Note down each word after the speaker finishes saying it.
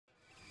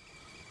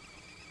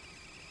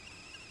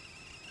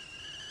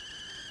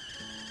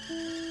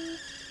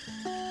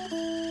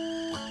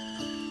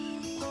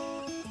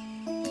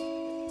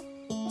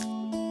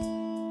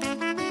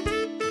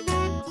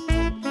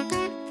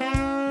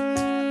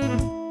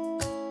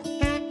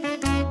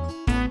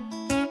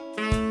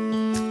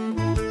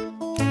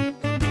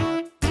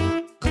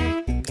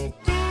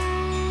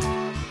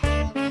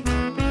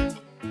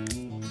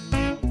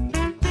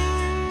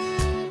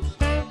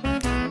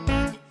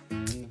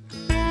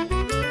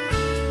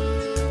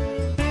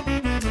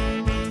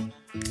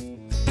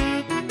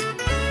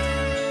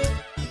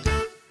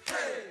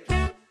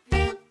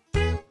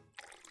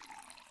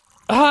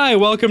Hi,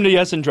 welcome to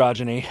Yes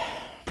Androgyny.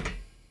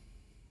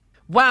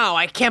 Wow,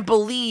 I can't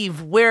believe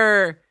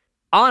we're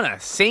on a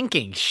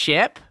sinking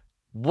ship.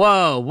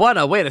 Whoa, what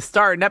a way to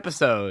start an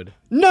episode.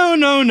 No,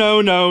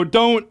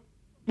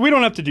 we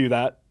don't have to do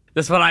that.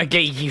 That's when I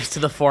get used to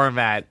the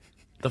format.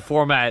 The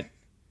format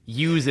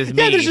uses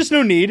me. Yeah, there's just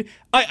no need.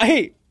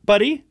 Hey,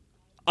 buddy,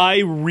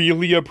 I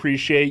really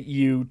appreciate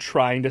you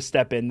trying to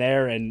step in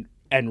there and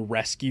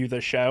rescue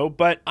the show,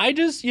 but I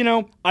just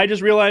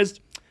realized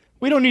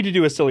we don't need to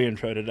do a silly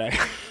intro today.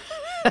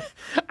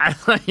 I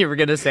thought you were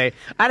going to say,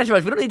 I just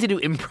realized we don't need to do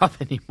improv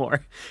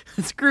anymore.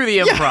 Screw the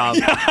improv.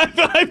 Yeah,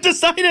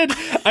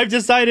 I've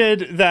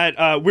decided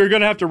that we're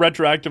going to have to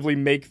retroactively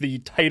make the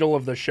title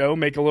of the show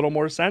make a little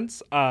more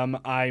sense.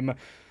 I'm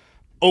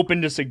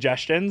open to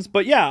suggestions,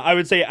 but yeah, I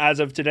would say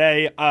as of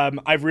today,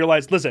 I've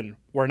realized, listen,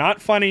 we're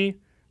not funny.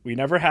 We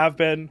never have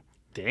been.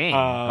 Dang,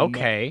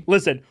 okay.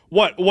 Listen,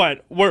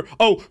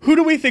 who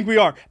do we think we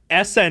are?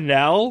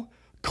 SNL?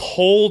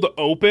 Cold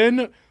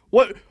open?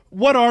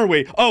 What are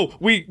we? Oh,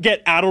 we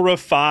get Adil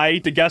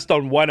Rafai to guest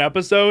on one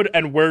episode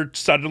and we're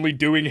suddenly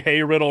doing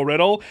Hey Riddle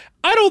Riddle?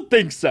 I don't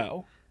think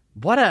so.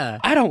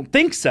 I don't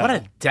think so. What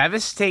a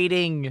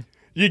devastating...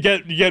 You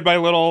get do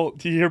you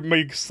hear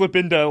me slip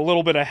into a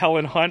little bit of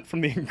Helen Hunt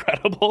from The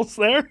Incredibles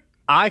there?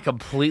 I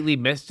completely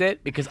missed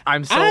it because I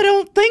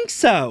don't think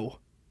so.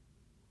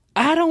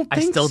 I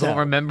still don't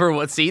remember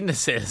what scene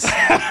this is.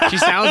 She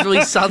sounds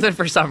really southern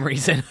for some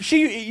reason.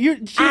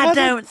 I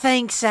don't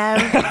think so.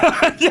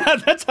 Yeah,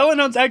 that's Helen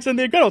Hunt's accent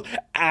in The Incredibles.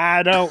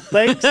 I don't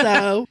think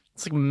so.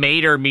 It's like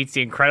Mater meets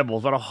The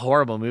Incredibles. What a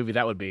horrible movie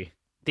that would be.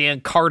 The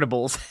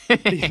Incarnables. The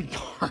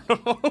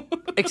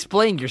Incredibles.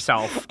 Explain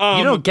yourself.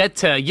 You don't get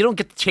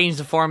to change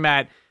the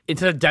format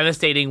into a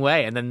devastating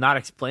way and then not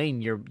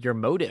explain your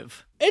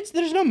motive.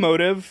 There's no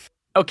motive.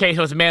 Okay,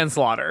 so it's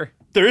manslaughter.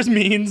 There is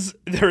means,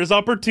 there is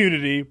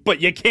opportunity,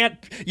 but you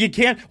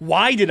can't,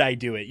 why did I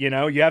do it? You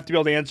have to be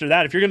able to answer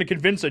that. If you're going to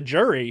convince a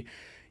jury,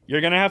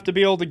 you're going to have to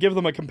be able to give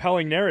them a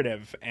compelling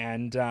narrative.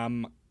 And this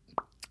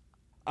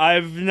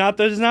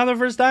is not the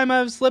first time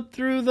I've slipped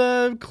through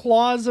the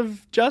claws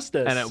of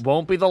justice. And it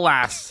won't be the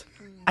last.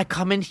 I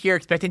come in here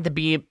expecting to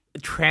be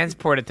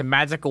transported to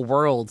magical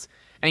worlds.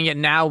 And yet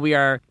now we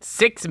are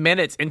 6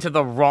 minutes into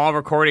the raw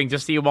recording,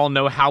 just so you all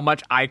know how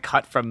much I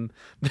cut from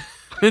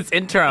this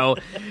intro.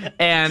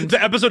 And the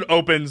episode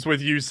opens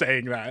with you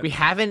saying that. We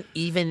haven't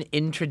even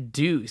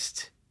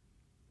introduced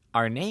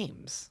our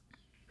names.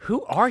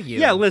 Who are you?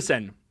 Yeah,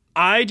 listen,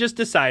 I just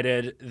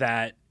decided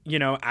that,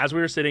 as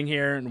we were sitting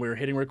here and we were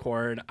hitting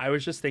record, I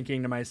was just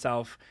thinking to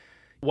myself,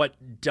 what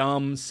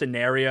dumb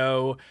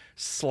scenario /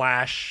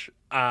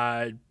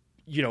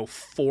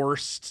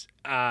 forced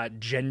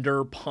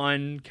gender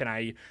pun can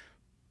I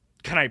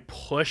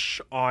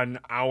push on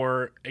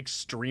our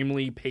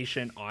extremely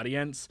patient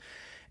audience?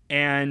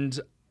 And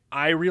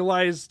I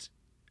realized,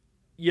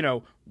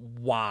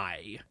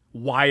 why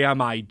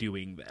am I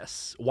doing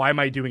this? Why am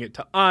I doing it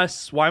to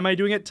us? Why am I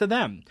doing it to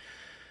them?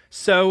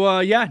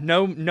 So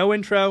no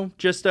intro,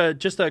 just a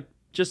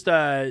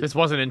This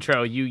wasn't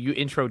intro. You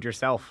introed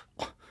yourself.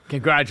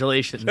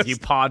 Congratulations, you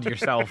pod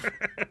yourself.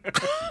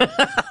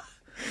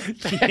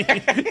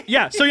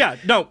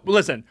 No,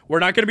 listen, we're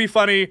not going to be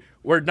funny.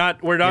 We're not,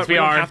 Yes, we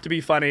don't have to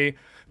be funny.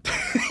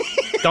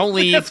 Don't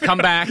leave, come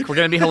back. We're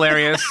going to be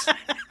hilarious.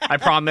 I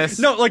promise.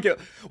 No, we're going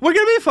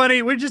to be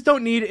funny. We just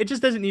don't need, it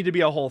just doesn't need to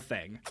be a whole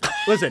thing.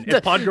 Listen,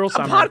 it's Pod Girl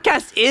Summer. A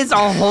podcast is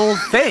a whole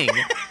thing.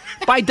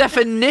 By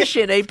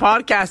definition, a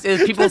podcast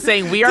is people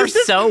saying we are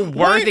so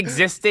worth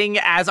existing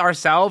as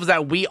ourselves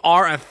that we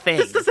are a thing.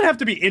 This doesn't have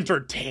to be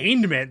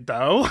entertainment,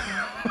 though.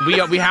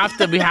 we have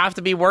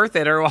to be worth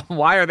it, or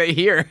why are they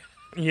here?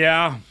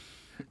 Yeah.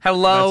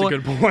 Hello, that's a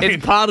good point.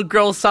 It's Pod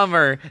Girl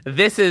Summer.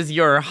 This is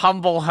your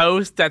humble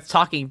host that's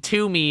talking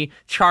to me,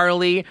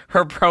 Charlie.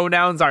 Her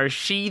pronouns are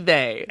she,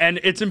 they.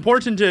 And it's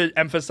important to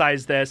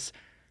emphasize this.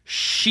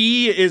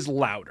 She is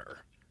louder.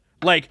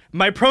 Like,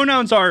 my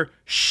pronouns are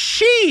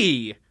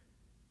she,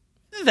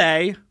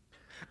 they.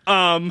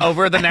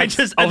 Over the next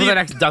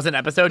dozen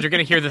episodes, you're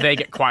going to hear that they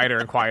get quieter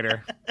and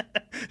quieter.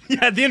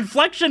 Yeah, the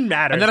inflection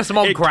matters. And then a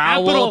small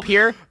growl will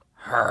appear.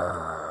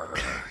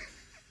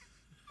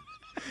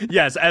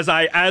 Yes, as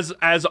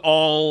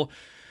all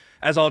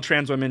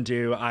trans women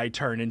do, I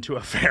turn into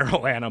a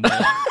feral animal,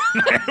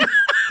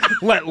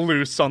 let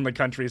loose on the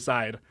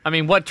countryside. I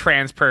mean, what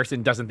trans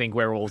person doesn't think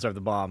werewolves are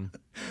the bomb?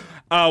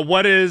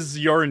 What is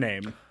your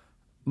name?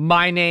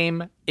 My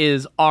name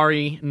is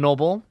Ari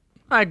Noble.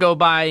 I go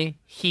by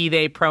he,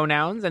 they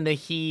pronouns, and the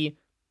he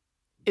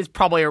is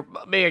probably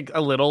maybe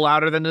a little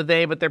louder than the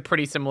they, but they're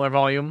pretty similar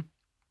volume.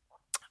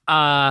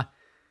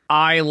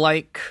 I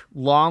like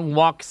long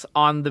walks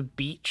on the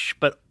beach,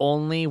 but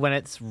only when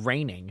it's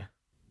raining.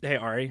 Hey,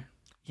 Ari.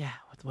 Yeah,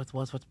 what's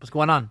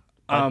going on?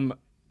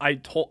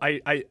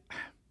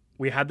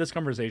 We had this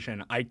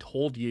conversation. I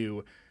told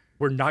you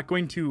we're not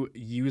going to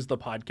use the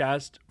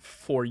podcast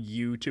for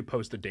you to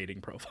post a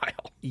dating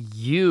profile.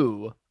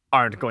 You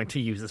aren't going to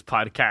use this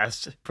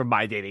podcast for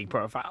my dating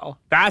profile.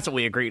 That's what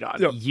we agreed on.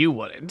 No. You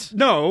wouldn't.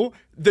 No,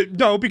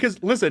 no,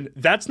 because listen,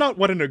 that's not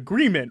what an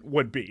agreement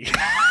would be.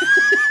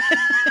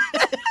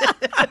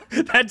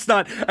 That's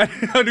not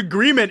an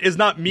agreement. Is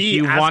not me.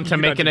 You want to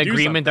asking make not an do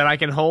agreement that I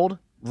can hold?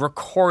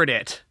 Record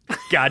it.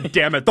 God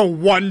damn it! The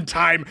one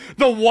time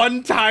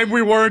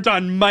we weren't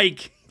on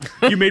mic,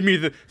 you made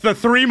me the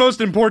three most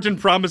important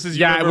promises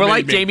you ever we're made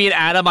like me. Jamie and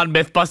Adam on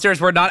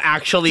Mythbusters. We're not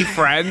actually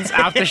friends.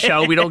 After the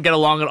show, we don't get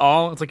along at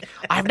all. It's like,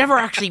 I've never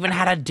actually even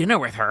had a dinner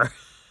with her.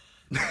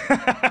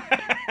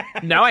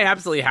 Now I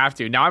absolutely have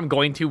to. Now I'm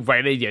going to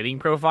write a dating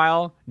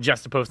profile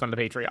just to post on the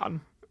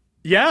Patreon.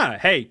 Yeah.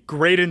 Hey,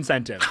 great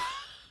incentive.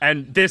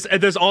 And this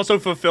also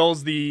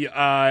fulfills the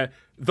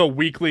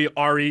weekly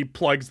Ari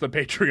plugs the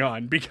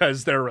Patreon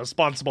because they're a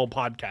responsible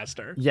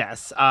podcaster.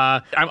 Yes.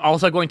 I'm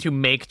also going to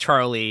make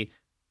Charlie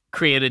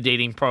create a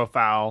dating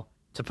profile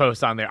to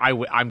post on there.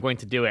 I'm going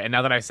to do it. And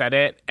now that I said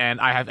it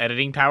and I have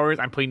editing powers,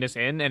 I'm putting this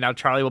in, and now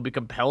Charlie will be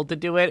compelled to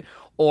do it,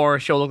 or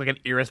she'll look like an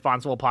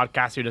irresponsible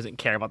podcaster who doesn't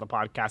care about the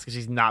podcast because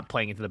she's not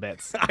playing into the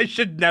bits. I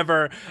should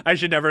never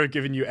have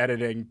given you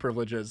editing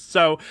privileges.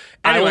 So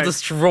anyway. I will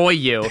destroy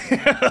you.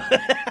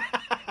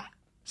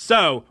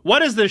 So,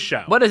 what is this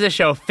show? What is this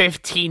show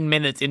 15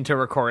 minutes into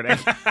recording?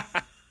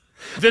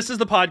 This is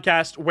the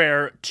podcast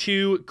where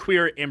two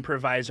queer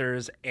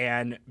improvisers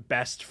and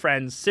best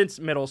friends since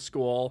middle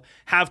school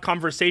have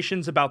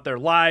conversations about their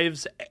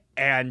lives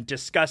and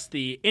discuss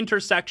the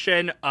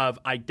intersection of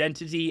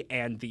identity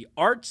and the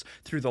arts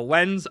through the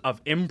lens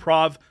of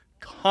improv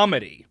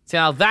comedy. So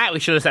now that we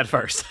should have said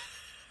first.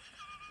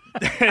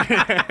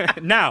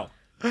 Now,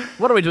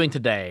 what are we doing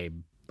today,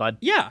 bud?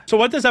 yeah. So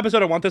what this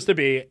episode I want this to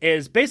be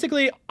is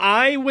basically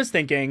I was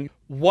thinking,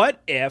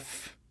 what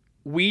if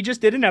we just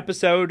did an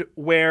episode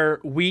where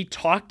we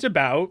talked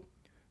about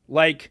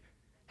like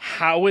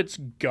how it's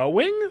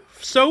going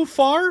so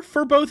far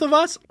for both of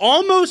us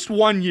almost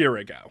 1 year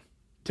ago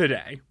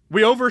today.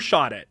 We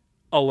overshot it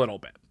a little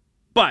bit,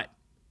 but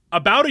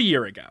about a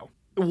year ago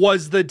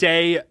was the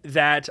day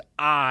that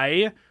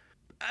I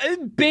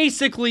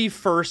basically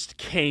first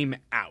came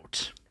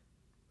out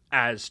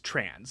as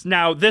trans.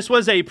 Now, this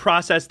was a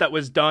process that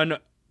was done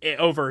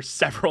over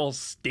several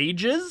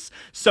stages,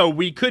 so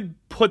we could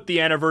put the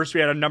anniversary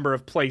at a number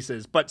of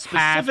places, but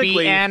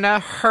specifically... Happy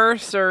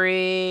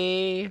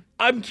anniversary!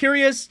 I'm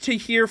curious to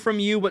hear from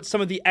you what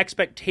some of the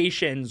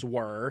expectations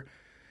were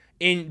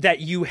that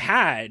you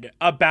had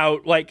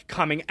about like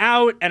coming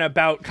out and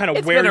about kind of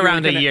It's where been you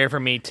around were a year for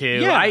me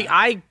too. Yeah.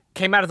 I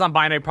came out as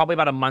non-binary probably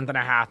about a month and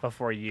a half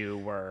before you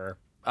were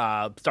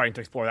starting to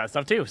explore that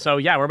stuff too. So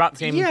yeah, we're about the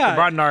same. Yeah.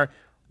 We're on our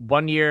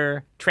 1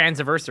 year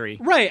Transiversary.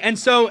 Right. And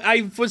so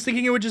I was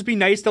thinking it would just be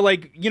nice to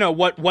like, you know,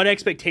 what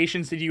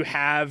expectations did you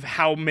have?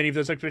 How many of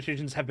those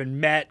expectations have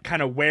been met?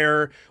 Kind of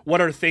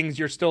what are things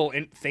you're still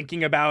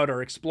thinking about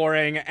or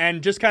exploring?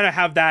 And just kind of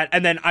have that.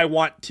 And then I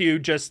want to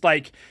just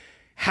like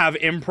have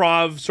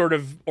improv sort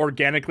of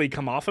organically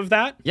come off of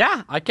that.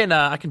 Yeah, I can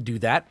do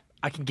that.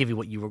 I can give you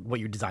what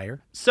you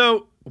desire.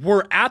 So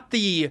we're at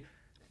the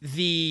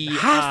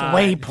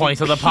Halfway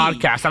point of the peak.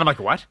 podcast. And I'm like,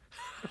 what?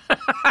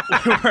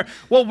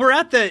 we're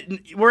at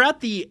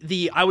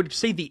the I would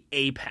say the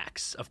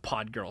apex of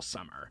Pod Girl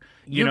Summer.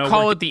 You know,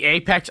 call it the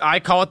apex. I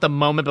call it the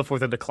moment before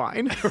the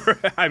decline.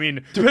 I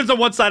mean, depends on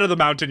what side of the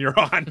mountain you're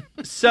on.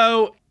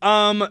 So,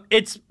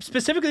 it's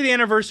specifically the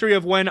anniversary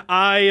of when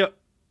I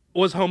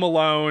was home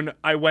alone.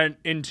 I went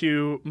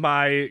into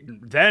my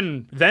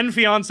then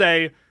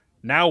fiance,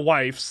 now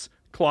wife's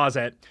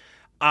closet.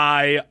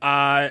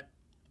 I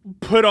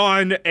put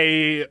on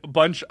a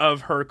bunch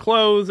of her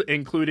clothes,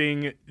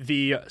 including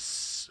the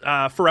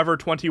Forever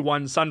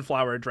 21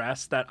 sunflower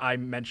dress that I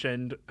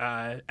mentioned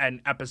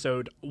in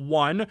episode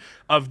 1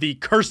 of the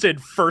cursed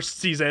first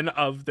season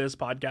of this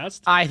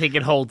podcast. I think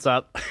it holds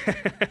up.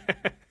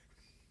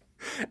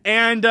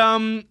 And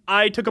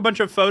I took a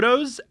bunch of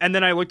photos, and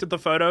then I looked at the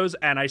photos,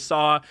 and I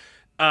saw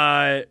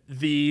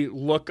the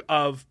look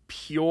of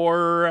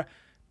pure,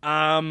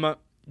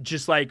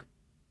 just like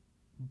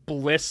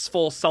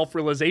blissful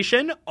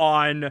self-realization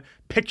on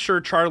picture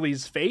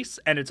Charlie's face,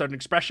 and it's an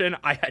expression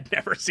I had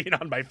never seen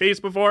on my face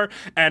before.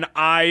 And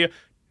I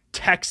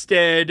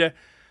texted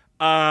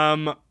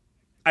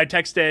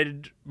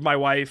my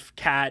wife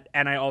Kat,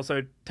 and I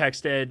also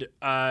texted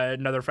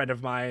another friend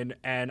of mine,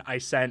 and I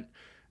sent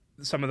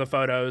some of the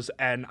photos,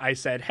 and I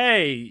said,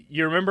 hey,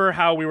 you remember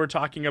how we were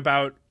talking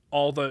about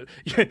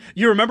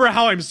you remember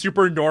how I'm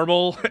super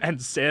normal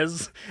and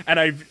cis, and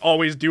I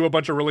always do a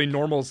bunch of really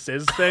normal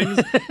cis things?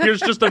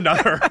 Here's just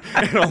another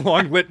in a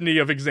long litany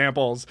of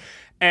examples.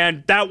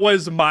 And that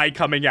was my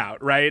coming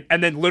out, right?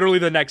 And then literally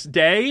the next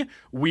day,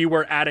 we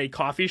were at a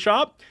coffee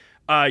shop,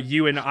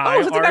 you and I,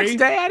 was it the Ari. next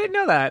day? I didn't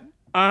know that.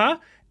 Uh-huh.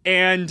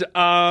 And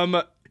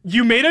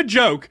you made a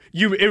joke.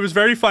 It was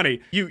very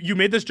funny. You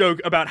made this joke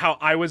about how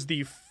I was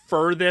the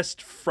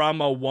furthest from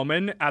a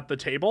woman at the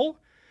table,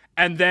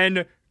 and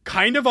then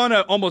kind of on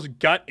a almost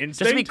gut instinct.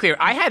 Just to be clear,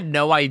 I had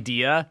no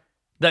idea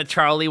that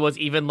Charlie was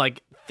even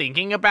like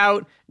thinking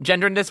about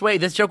gender in this way.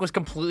 This joke was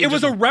completely. It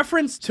was a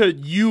reference to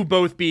you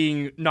both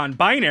being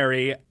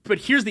non-binary, but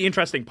here's the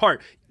interesting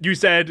part. You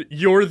said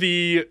you're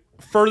the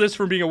furthest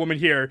from being a woman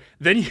here.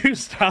 Then you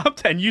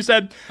stopped and you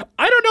said,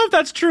 I don't know if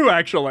that's true,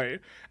 actually.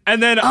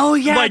 And then,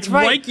 that's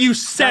right. like you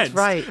sensed,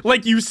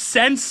 like you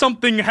sensed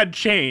something had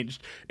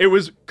changed. It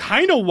was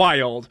kind of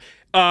wild.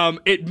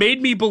 It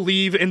made me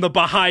believe in the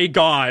Baha'i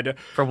God.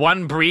 For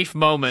one brief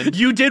moment.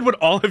 You did what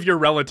all of your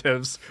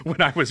relatives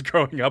when I was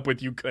growing up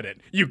with you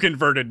couldn't. You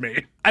converted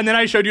me. And then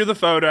I showed you the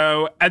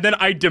photo, and then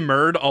I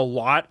demurred a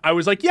lot. I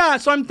was like, yeah,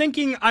 so I'm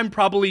thinking I'm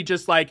probably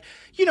just like,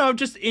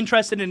 just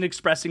interested in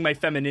expressing my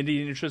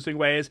femininity in interesting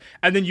ways.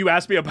 And then you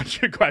asked me a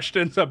bunch of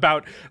questions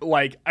about,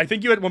 like, I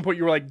think you at one point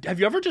you were like, have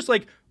you ever just,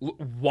 like,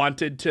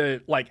 wanted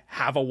to, like,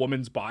 have a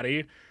woman's body?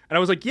 And I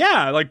was like,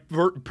 yeah, like,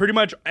 pretty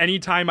much any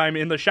time I'm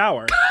in the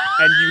shower.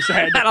 And you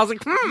said... And I was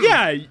like,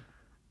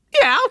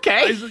 Yeah,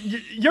 okay.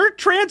 You're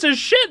trans as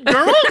shit,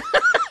 girl.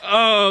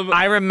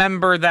 I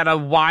remember that a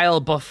while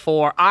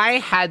before, I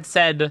had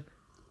said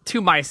to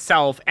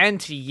myself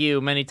and to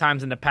you many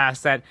times in the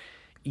past that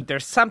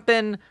there's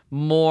something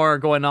more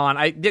going on.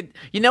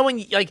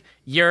 When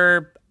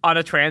you're on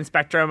a trans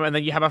spectrum and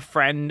then you have a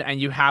friend and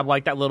you have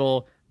like that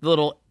little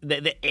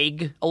the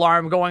egg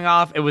alarm going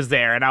off, it was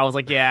there, and I was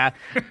like, yeah,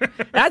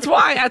 that's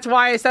why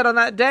I said on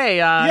that day.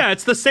 Yeah,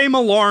 it's the same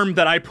alarm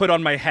that I put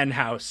on my hen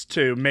house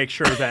to make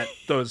sure that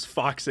those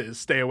foxes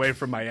stay away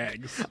from my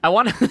eggs. I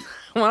want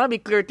to be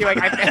clear too.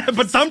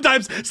 But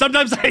sometimes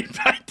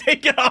I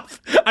take it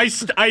off. I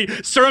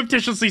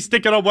surreptitiously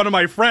stick it on one of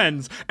my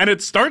friends, and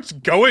it starts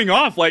going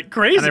off like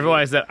crazy. And I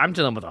realized that I'm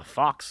dealing with a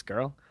fox,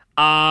 girl.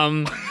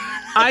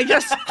 I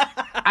guess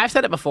I've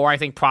said it before. I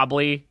think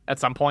probably at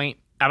some point.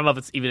 I don't know if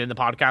it's even in the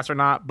podcast or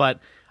not, but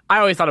I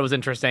always thought it was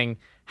interesting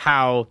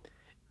how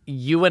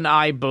you and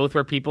I both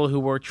were people who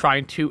were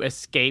trying to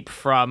escape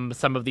from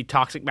some of the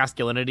toxic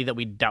masculinity that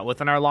we dealt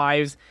with in our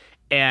lives.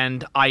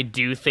 And I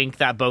do think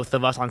that both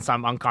of us on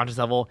some unconscious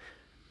level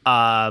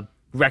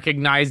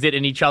recognized it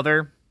in each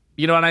other.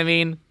 You know what I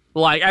mean?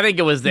 Like, I think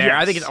it was there.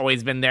 Yes. I think it's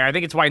always been there. I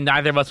think it's why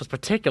neither of us was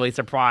particularly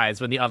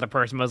surprised when the other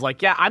person was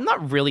like, yeah, I'm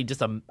not really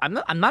just I'm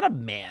not a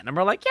man. And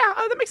we're like, yeah,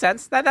 that makes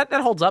sense. That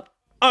holds up.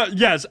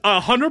 Yes,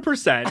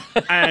 100%.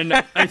 And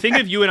I think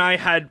if you and I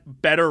had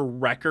better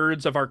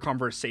records of our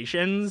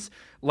conversations,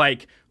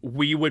 like,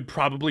 we would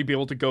probably be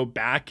able to go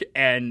back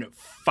and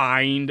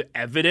find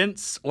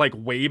evidence, like,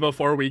 way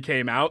before we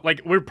came out. Like,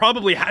 we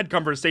probably had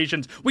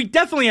conversations. We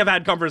definitely have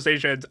had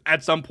conversations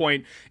at some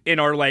point in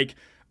our, like,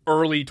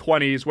 early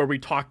 20s where we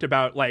talked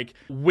about, like,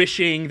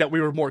 wishing that we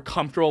were more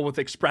comfortable with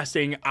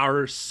expressing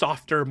our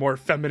softer, more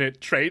feminine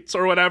traits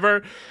or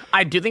whatever.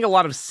 I do think a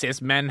lot of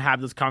cis men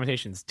have those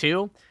conversations,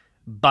 too.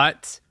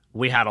 But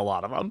we had a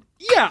lot of them.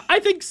 Yeah, I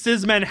think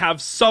cis men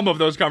have some of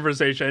those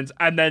conversations,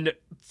 and then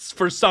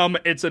for some,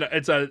 it's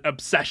an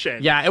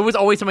obsession. Yeah, it was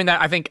always something that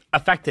I think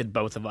affected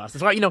both of us.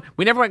 That's why,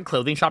 we never went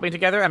clothing shopping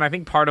together, and I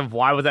think part of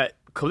why was that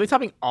clothing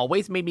shopping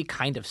always made me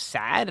kind of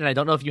sad, and I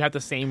don't know if you had the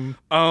same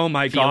Oh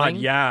my feeling.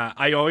 God, yeah.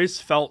 I always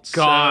felt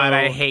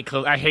I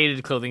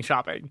hated clothing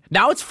shopping.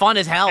 Now it's fun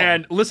as hell.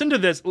 And listen to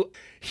this.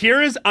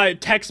 Here is a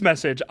text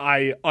message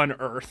I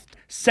unearthed,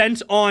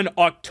 sent on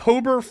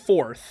October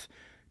 4th.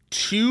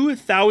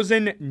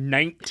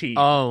 2019.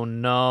 Oh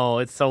no,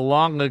 it's so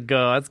long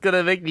ago. It's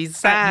gonna make me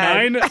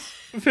sad. At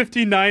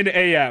 9:59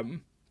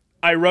 a.m.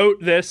 I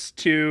wrote this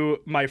to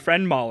my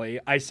friend Molly.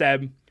 I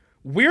said,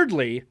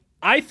 weirdly,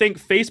 I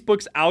think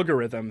Facebook's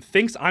algorithm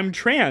thinks I'm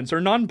trans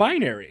or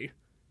non-binary.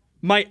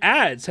 My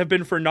ads have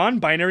been for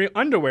non-binary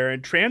underwear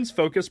and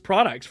trans-focused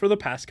products for the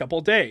past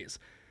couple days.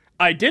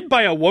 I did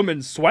buy a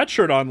woman's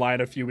sweatshirt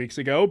online a few weeks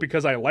ago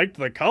because I liked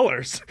the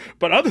colors,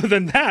 but other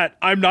than that,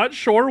 I'm not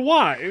sure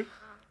why.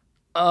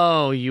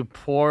 Oh, you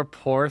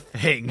poor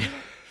thing.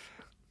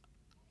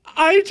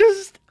 I mean,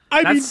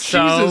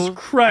 Jesus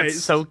Christ.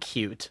 That's so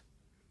cute.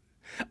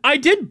 I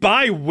did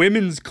buy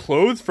women's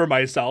clothes for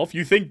myself.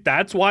 You think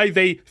that's why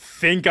they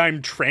think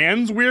I'm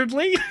trans,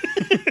 weirdly?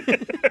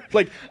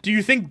 Like, do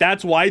you think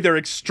that's why their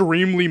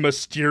extremely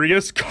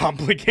mysterious,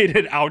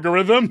 complicated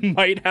algorithm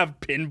might have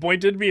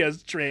pinpointed me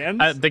as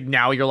trans? I think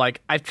now you're like,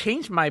 I've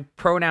changed my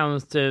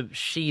pronouns to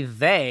she,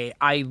 they.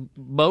 I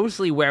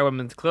mostly wear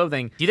women's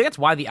clothing. Do you think that's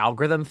why the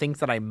algorithm thinks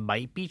that I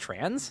might be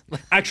trans?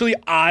 Actually,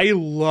 I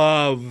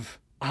love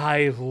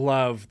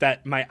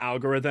that my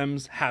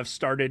algorithms have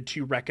started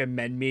to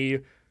recommend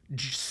me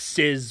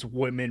cis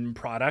women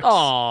products.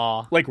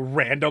 Aww. Like,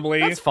 randomly.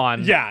 That's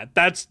fun. Yeah,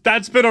 that's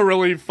been a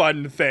really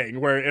fun thing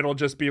where it'll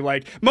just be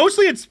like,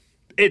 mostly it's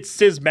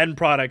cis men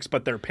products,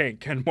 but they're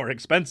pink and more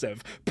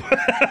expensive.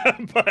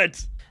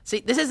 But see,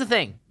 this is the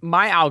thing.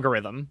 My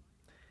algorithm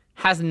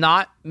has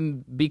not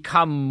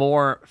become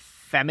more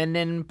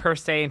feminine per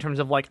se in terms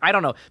of, like, I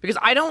don't know, because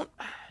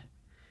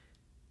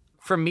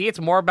for me, it's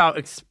more about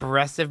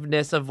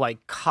expressiveness of,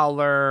 like,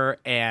 color,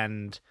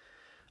 and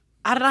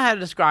I don't know how to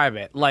describe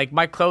it. Like,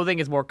 my clothing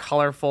is more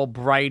colorful,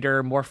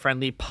 brighter, more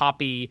friendly,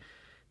 poppy.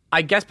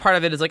 I guess part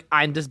of it is, like,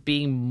 I'm just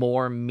being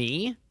more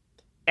me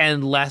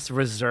and less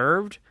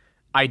reserved.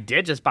 I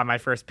did just buy my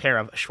first pair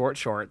of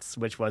shorts,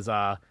 which was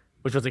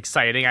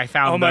exciting. I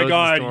found. Oh my those in the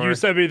god, store. you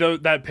sent me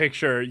that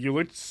picture. You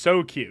looked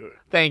so cute.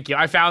 Thank you.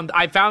 I found.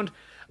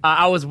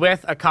 I was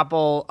with a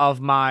couple of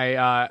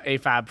my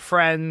AFAB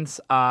friends.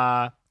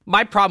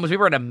 My problem was we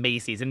were at a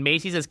Macy's, and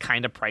Macy's is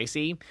kind of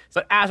pricey.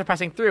 So as we're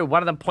passing through,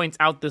 one of them points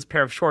out this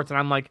pair of shorts, and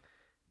I'm like,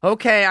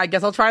 okay, I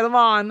guess I'll try them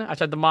on. I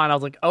tried them on. I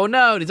was like, oh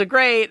no, these are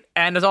great.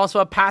 And there's also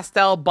a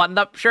pastel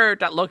buttoned-up shirt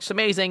that looks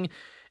amazing.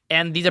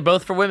 And these are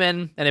both for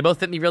women, and they both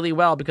fit me really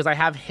well because I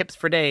have hips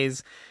for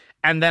days.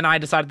 And then I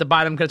decided to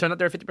buy them because it turned out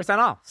they were 50%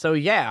 off. So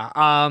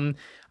yeah,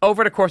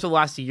 over the course of the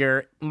last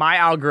year, my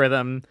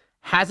algorithm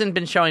hasn't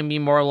been showing me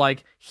more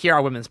like, here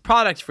are women's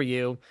products for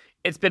you.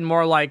 It's been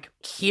more like,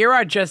 here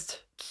are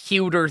just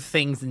cuter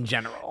things in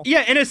general.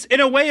 Yeah, and in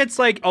a way, it's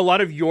like a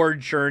lot of your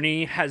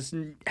journey has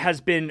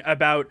been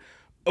about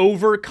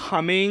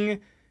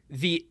overcoming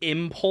the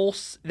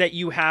impulse that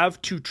you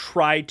have to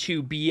try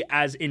to be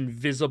as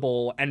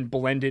invisible and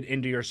blended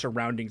into your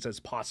surroundings as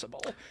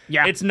possible.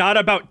 Yeah. It's not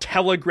about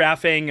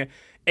telegraphing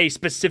a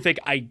specific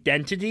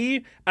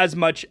identity as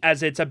much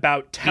as it's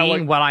about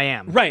Being what I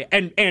am. Right.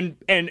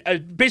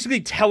 And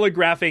basically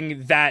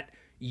telegraphing that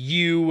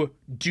you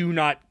do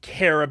not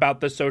care about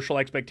the social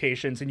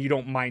expectations and you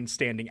don't mind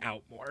standing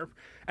out more.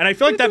 And I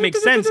feel like that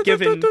makes sense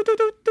given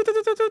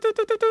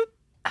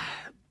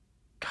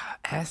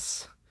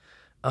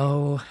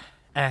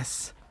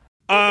S-O-S.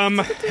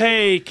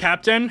 Hey,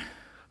 Captain.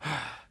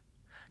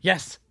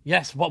 Yes.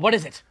 What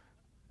is it?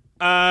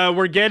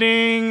 We're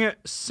getting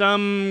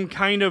some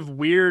kind of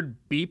weird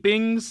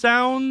beeping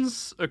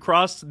sounds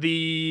across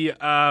the,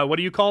 what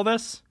do you call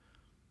this?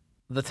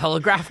 The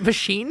telegraph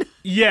machine?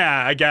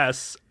 Yeah, I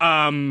guess.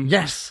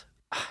 Yes.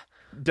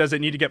 Does it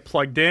need to get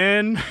plugged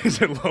in?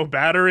 Is it low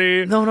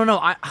battery? No.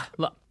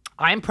 Look,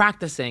 I'm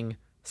practicing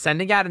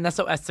sending out an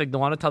SOS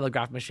signal on a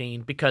telegraph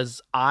machine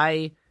because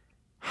I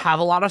have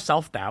a lot of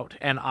self-doubt,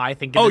 and I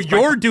think...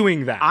 You're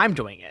doing that. I'm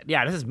doing it.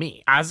 Yeah, this is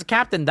me. As a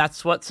captain,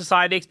 that's what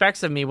society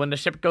expects of me. When the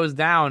ship goes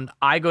down,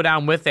 I go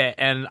down with it,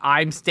 and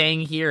I'm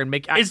staying here and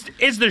make...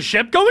 Is the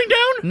ship going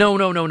down?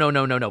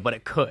 No, but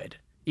it could.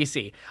 You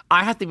see,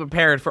 I have to be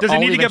prepared for all Does it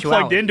need to get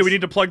plugged in? Do we eventualities.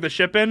 need to plug the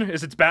ship in?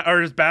 Is its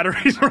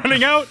batteries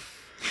running out?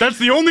 That's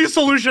the only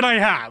solution I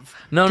have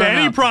No. to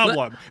any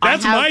problem.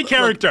 That's my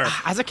character. Look,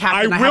 as a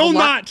captain, I I have a will lot-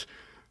 not...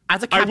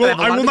 As a I captain,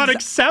 will not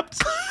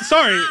accept.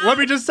 Sorry, let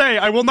me just say,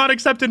 I will not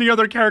accept any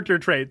other character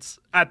traits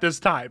at this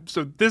time.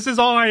 So this is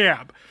all I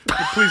am. But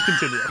please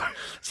continue.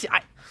 See,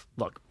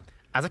 look,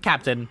 as a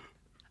captain,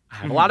 I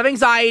have a lot of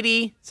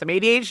anxiety, some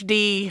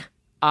ADHD.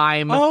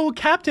 Oh,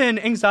 Captain,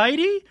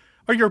 anxiety?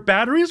 Are your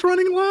batteries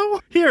running low?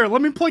 Here,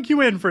 let me plug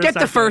you in for a Get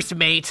second. the first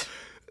mate.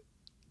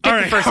 All Get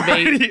right, the first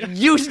mate. alrighty.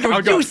 You're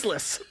I'll go.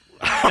 useless.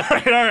 All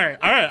right.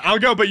 I'll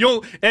go. But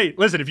hey,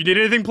 listen, if you need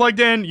anything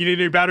plugged in, you need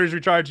any batteries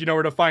recharged, you know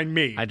where to find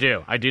me. I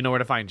do know where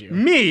to find you.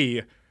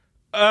 Me?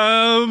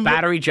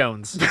 Battery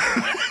Jones.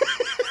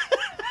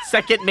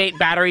 Second mate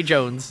Battery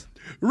Jones.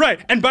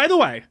 Right. And by the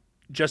way,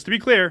 just to be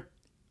clear,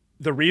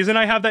 the reason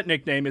I have that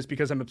nickname is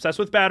because I'm obsessed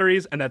with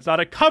batteries, and that's not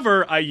a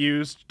cover I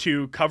used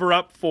to cover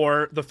up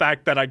for the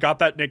fact that I got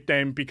that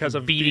nickname because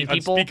of Beating the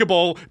people?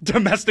 unspeakable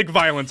domestic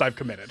violence I've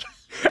committed.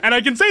 And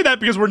I can say that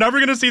because we're never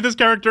going to see this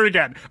character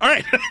again. All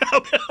right.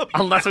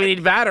 Unless we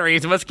need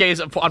batteries, in which case,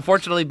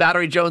 unfortunately,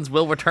 Battery Jones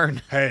will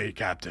return. Hey,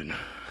 Captain.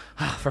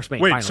 First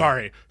mate, Wait,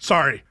 finally.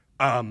 sorry.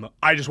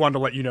 I just wanted to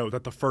let you know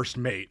that the first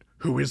mate,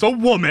 who is a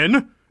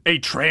woman, a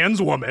trans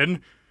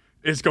woman,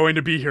 is going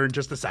to be here in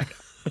just a second.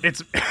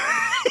 It's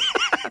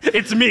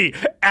it's me,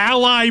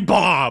 Ally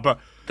Bob.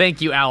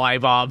 Thank you, Ally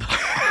Bob.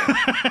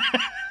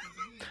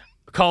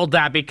 Called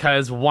that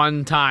because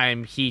one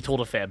time he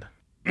told a fib.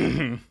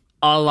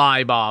 A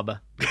lie, Bob.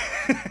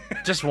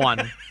 Just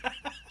one.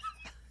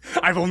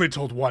 I've only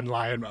told one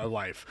lie in my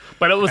life.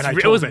 But it was And I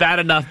it told was bad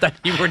enough that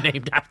you were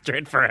named after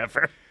it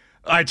forever.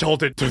 I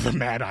told it to the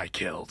man I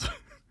killed.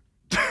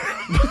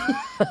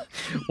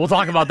 We'll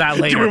talk about that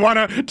later.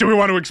 Do we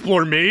want to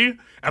explore me?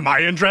 Am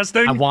I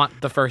interesting? I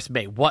want the first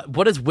mate.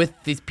 What is with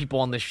these people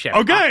on this ship?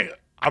 Okay,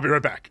 I'll be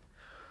right back.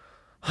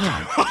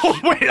 Oh,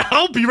 wait,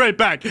 I'll be right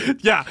back.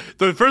 Yeah,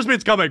 the first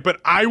mate's coming, but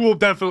I will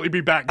definitely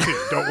be back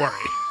too. Don't worry.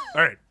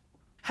 All right.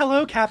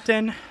 Hello,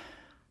 Captain.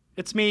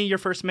 It's me, your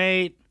first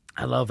mate.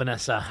 Hello,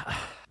 Vanessa.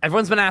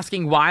 Everyone's been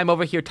asking why I'm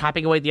over here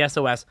typing away the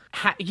SOS.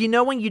 You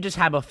know when you just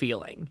have a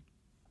feeling?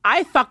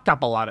 I fucked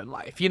up a lot in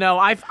life. You know,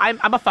 I'm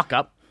a fuck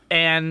up,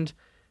 and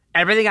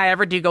everything I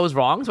ever do goes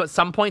wrong. So at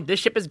some point, this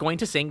ship is going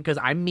to sink because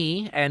I'm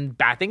me, and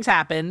bad things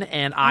happen,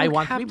 and I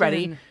want to be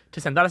ready Captain.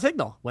 to send out a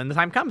signal when the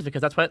time comes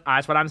because that's what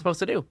I'm supposed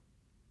to do.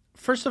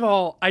 First of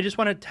all, I just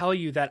want to tell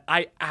you that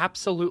I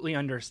absolutely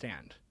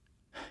understand.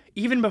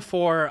 Even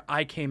before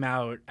I came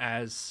out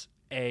as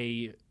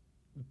a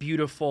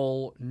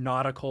beautiful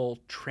nautical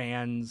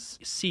trans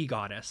sea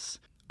goddess,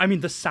 I mean,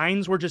 the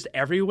signs were just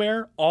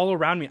everywhere, all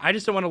around me. I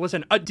just didn't want to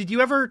listen. Did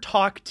you ever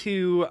talk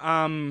to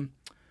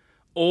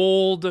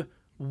old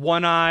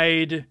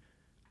one-eyed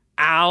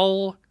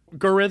Al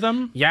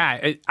Algorithm.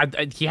 Yeah,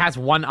 he has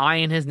one I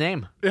in his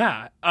name.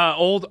 Yeah,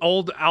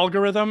 old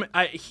Algorithm.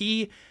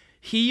 He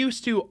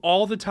used to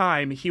all the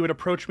time. He would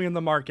approach me in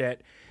the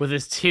market With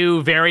his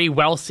two very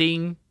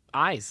well-seeing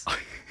eyes.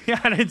 Yeah,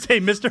 and I'd say,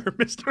 Mr.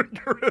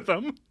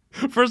 Algorithm,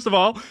 first of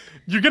all,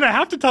 you're going to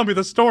have to tell me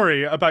the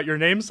story about your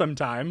name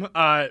sometime.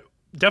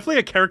 Definitely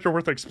a character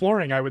worth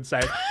exploring, I would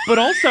say. But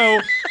also,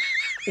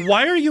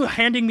 why are you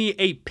handing me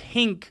a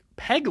pink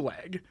peg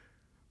leg?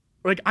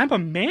 Like, I'm a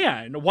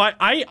man. Why?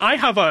 I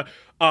have a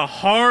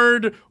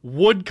hard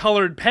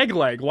wood-colored peg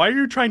leg. Why are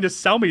you trying to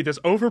sell me this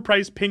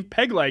overpriced pink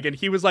peg leg? And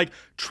he was like,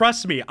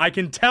 trust me, I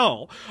can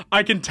tell.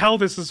 I can tell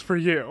this is for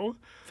you.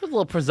 A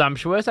little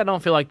presumptuous. I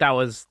don't feel like that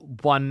was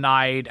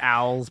One-Eyed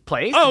Owl's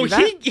place. Oh,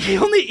 he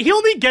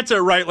only gets it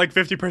right like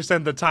 50%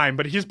 of the time,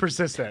 but he's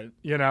persistent,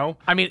 you know?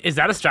 I mean, is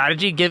that a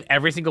strategy? Give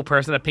every single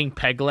person a pink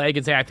peg leg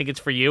and say, I think it's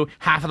for you.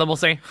 Half of them will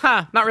say,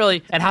 not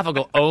really. And half will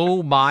go,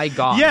 oh my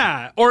God.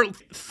 Yeah, or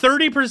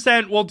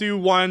 30% will do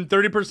one,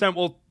 30%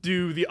 will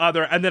do the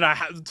other, and then a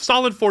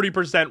solid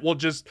 40% will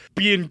just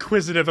be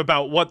inquisitive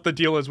about what the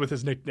deal is with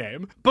his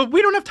nickname. But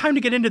we don't have time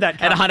to get into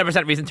that. And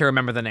 100% reason to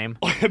remember the name.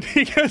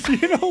 Because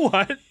you know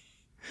what?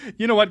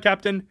 You know what,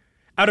 Captain?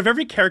 Out of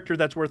every character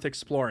that's worth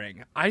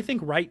exploring, I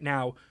think right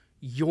now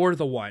you're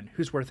the one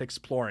who's worth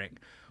exploring.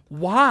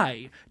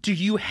 Why do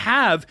you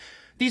have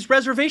these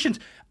reservations?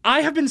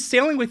 I have been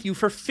sailing with you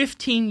for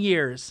 15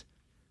 years,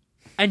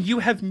 and you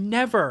have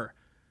never,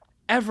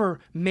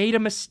 ever made a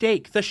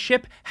mistake. The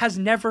ship has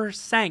never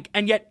sank,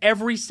 and yet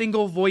every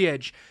single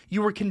voyage,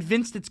 you were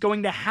convinced it's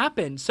going to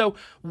happen. So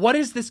what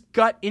is this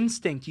gut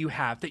instinct you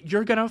have that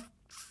you're going to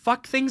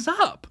fuck things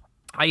up?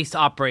 I used to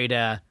operate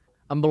a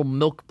little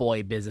milk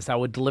boy business. I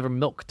would deliver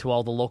milk to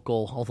all the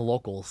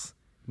locals.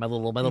 My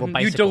little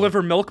bicycle. You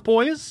deliver milk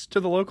boys to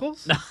the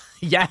locals?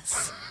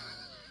 Yes.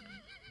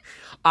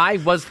 I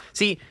used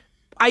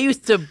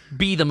to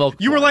be the milk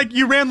boy.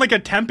 You ran like a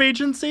temp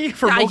agency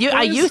for milk boys?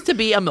 I used to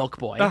be a milk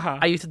boy. Uh-huh.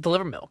 I used to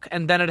deliver milk.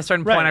 And then at a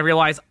certain point, I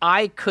realized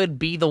I could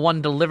be the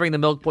one delivering the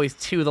milk boys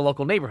to the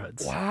local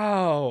neighborhoods.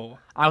 Wow.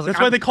 That's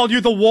why they called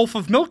you the Wolf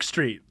of Milk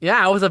Street.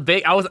 Yeah, I was an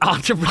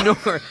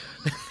entrepreneur.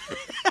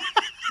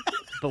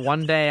 But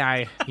one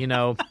day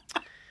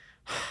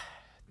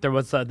there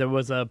was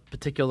a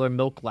particular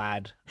milk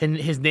lad. And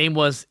his name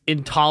was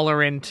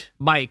Intolerant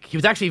Mike. He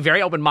was actually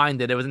very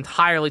open-minded. It was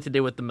entirely to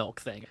do with the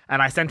milk thing.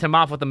 And I sent him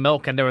off with the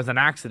milk, and there was an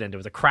accident. There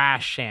was a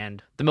crash,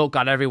 and the milk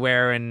got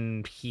everywhere,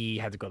 and he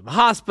had to go to the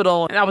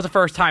hospital. And that was the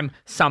first time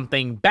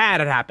something bad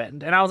had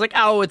happened. And I was like,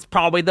 oh, it's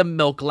probably the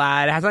milk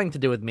lad. It has nothing to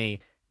do with me.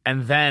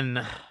 And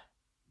then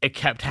it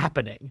kept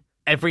happening.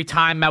 Every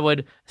time I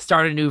would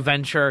start a new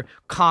venture,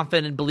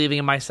 confident, believing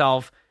in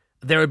myself,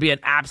 there would be an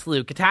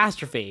absolute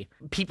catastrophe.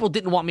 People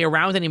didn't want me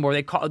around anymore.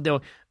 They called the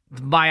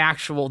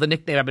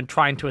nickname I've been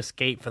trying to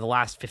escape for the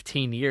last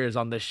 15 years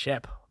on this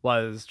ship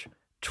was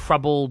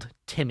Troubled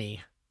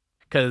Timmy.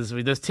 Because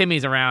there's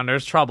Timmys around,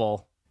 there's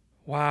trouble.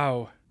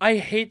 Wow. I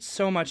hate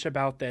so much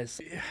about this.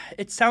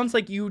 It sounds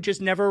like you just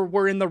never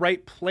were in the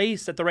right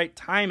place at the right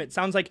time. It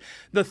sounds like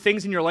the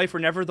things in your life were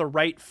never the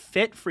right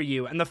fit for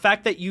you. And the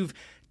fact that you've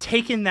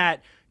taken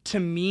that to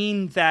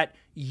mean that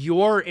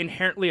you're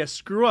inherently a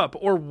screw up,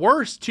 or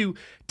worse, to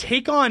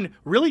take on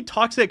really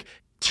toxic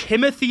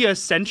Timothy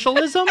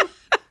essentialism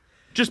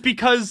just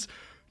because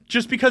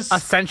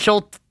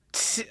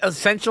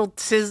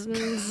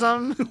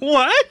Essentialism?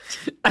 What?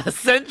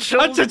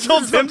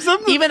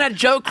 Essentialism? Even a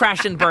joke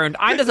crashed and burned.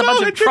 I'm just a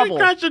bunch of trouble.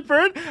 Crash and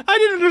burn. I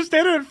didn't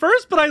understand it at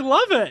first, but I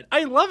love it.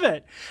 I love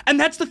it. And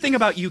that's the thing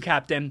about you,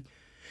 Captain.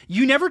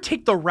 You never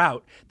take the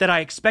route that I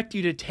expect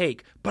you to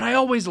take, but I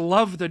always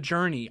love the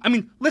journey. I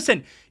mean,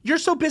 listen, you're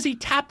so busy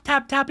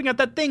tapping at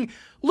that thing.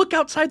 Look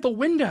outside the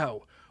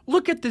window.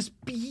 Look at this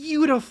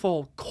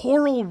beautiful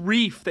coral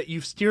reef that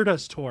you've steered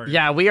us toward.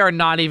 Yeah, we are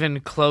not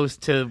even close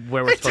to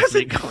where we're supposed to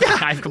be going. Yeah,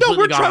 I've completely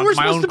we're gone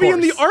supposed to be in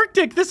the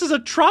Arctic. This is a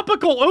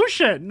tropical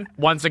ocean.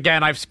 Once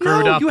again, I've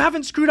screwed up. No, you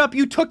haven't screwed up.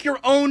 You took your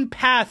own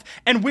path,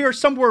 and we are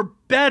somewhere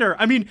better.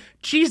 I mean,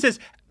 Jesus,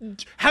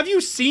 have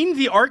you seen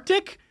the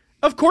Arctic?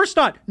 Of course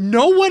not.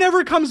 No one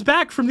ever comes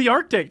back from the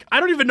Arctic. I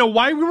don't even know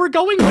why we were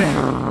going there.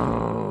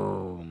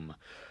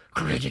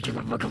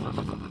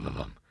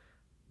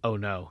 Oh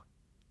no.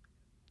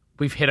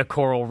 We've hit a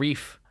coral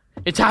reef.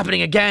 It's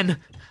happening again.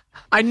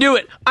 I knew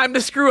it. I'm the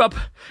screw up.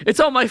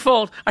 It's all my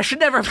fault. I should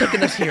never have taken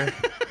this here.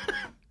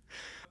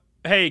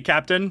 Hey,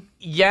 Captain.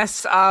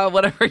 Yes,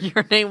 whatever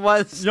your name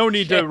was. No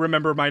need to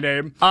remember my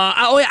name.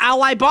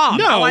 Ally Bob.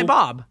 No. Ally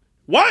Bob.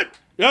 What?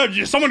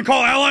 Did someone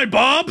call Ally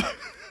Bob?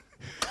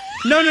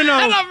 No. I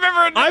don't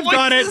remember. I've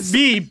got it.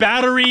 B.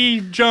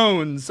 Battery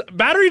Jones.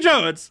 Battery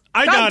Jones.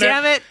 I got it.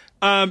 God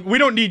damn it. We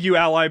don't need you,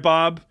 Ally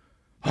Bob.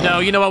 No,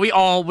 you know what? We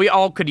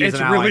all could use it's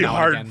an ally. It's really now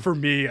hard again. for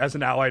me as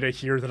an ally to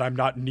hear that I'm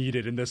not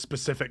needed in this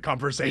specific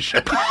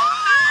conversation.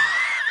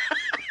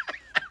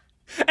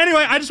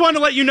 Anyway, I just wanted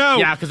to let you know.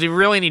 Yeah, because we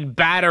really need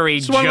Battery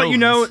Jones. Just want to let you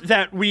know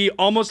that we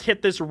almost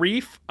hit this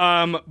reef,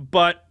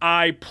 but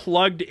I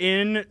plugged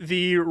in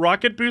the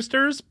rocket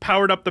boosters,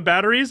 powered up the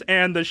batteries,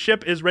 and the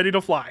ship is ready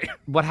to fly.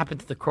 What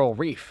happened to the coral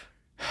reef?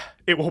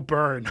 It will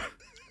burn.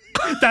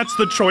 That's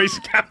the choice,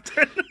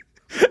 Captain.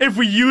 If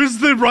we use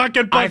the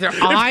rocket pump, Either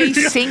I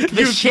sink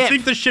the ship. You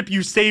sink the ship,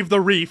 you save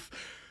the reef.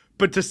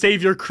 But to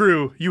save your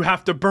crew, you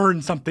have to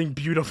burn something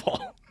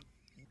beautiful.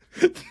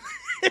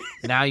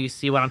 Now you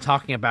see what I'm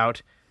talking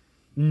about.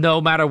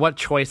 No matter what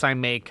choice I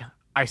make,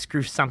 I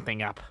screw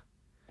something up.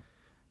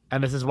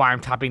 And this is why I'm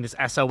topping this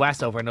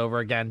SOS over and over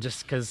again,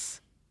 just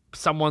because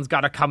someone's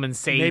got to come and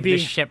save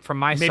this ship from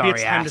my sorry ass. Maybe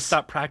it's time to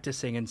stop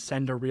practicing and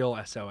send a real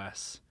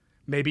SOS.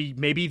 Maybe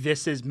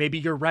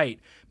you're right.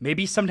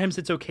 Maybe sometimes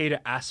it's okay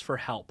to ask for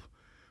help.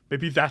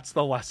 Maybe that's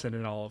the lesson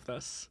in all of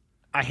this.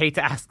 I hate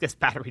to ask this,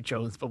 Battery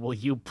Jones, but will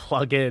you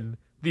plug in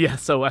the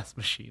SOS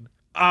machine?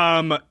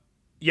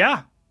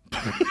 Yeah.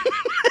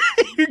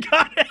 You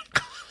got it.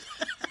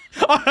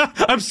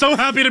 I'm so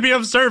happy to be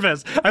of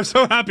service. I'm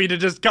so happy to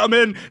just come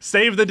in,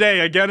 save the day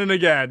again and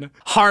again.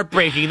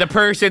 Heartbreaking. The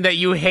person that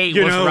you hate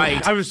was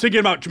right. I was thinking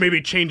about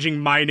maybe changing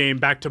my name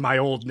back to my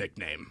old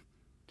nickname.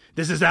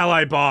 This is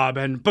Ally Bob,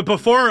 but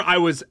before I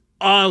was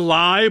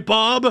Ally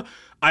Bob,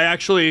 I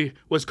actually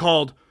was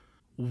called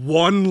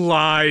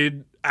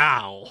One-Lied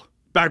Al.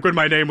 Back when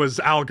my name was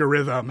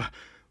Algorithm,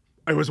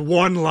 it was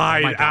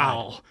One-Lied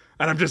Al.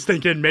 And I'm just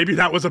thinking maybe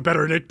that was a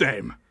better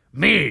nickname.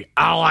 Me,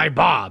 Ally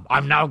Bob,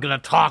 I'm now gonna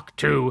talk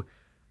to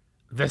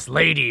this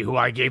lady who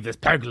I gave this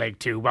peg leg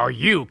to while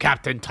you,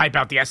 Captain, type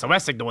out the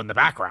SOS signal in the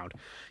background.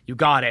 You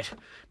got it.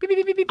 Beep,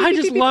 beep, beep, beep, I beep,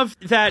 just beep. love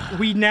that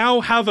we now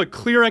have a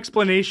clear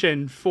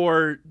explanation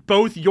for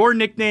both your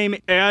nickname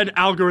and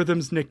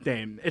Algorithm's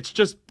nickname. It's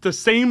just the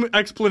same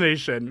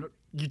explanation.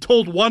 You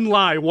told one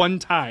lie one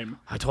time.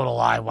 I told a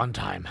lie one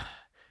time.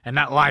 And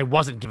that lie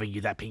wasn't giving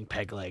you that pink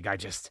peg leg.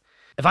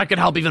 If I could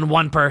help even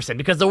one person,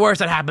 because the worst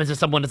that happens is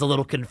someone is a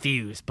little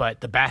confused,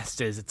 but the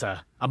best is it's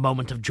a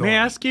moment of joy. May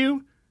I ask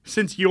you,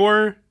 since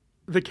you're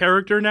the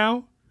character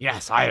now?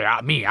 Yes,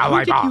 me, Ally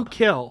Who did Bob. you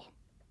kill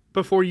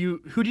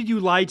who did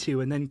you lie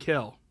to and then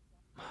kill?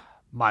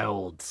 My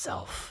old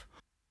self.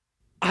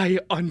 I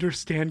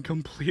understand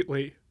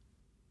completely.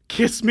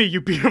 Kiss me,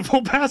 you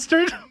beautiful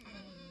bastard.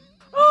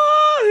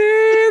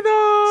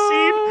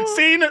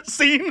 Scene.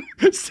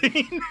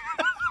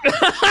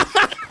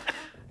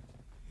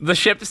 The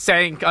ship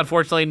sank.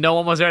 Unfortunately, no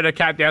one was there to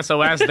cap the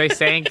SOS. They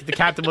sank. The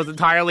captain was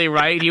entirely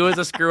right. He was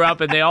a screw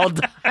up, and they all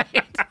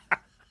died.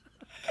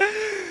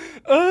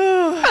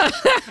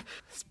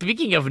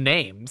 Speaking of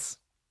names,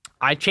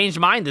 I changed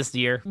mine this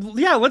year.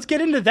 Yeah, let's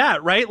get into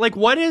that, right? Like,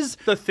 what is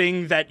the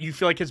thing that you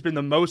feel like has been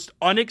the most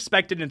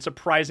unexpected and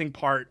surprising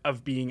part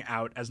of being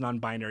out as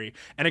non-binary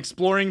and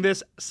exploring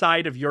this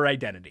side of your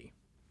identity?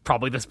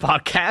 Probably this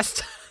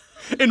podcast.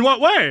 In what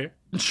way?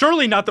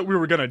 Surely not that we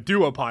were going to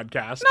do a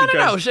podcast.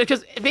 No,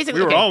 because basically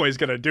we were always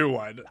going to do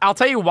one. I'll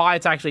tell you why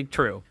it's actually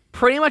true.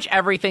 Pretty much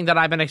everything that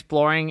I've been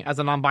exploring as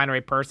a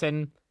non-binary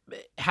person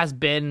has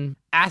been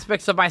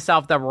aspects of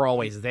myself that were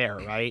always there,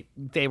 right?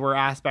 They were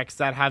aspects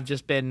that have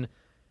just been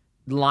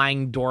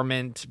lying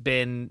dormant,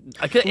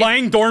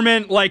 lying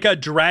dormant like a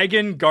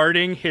dragon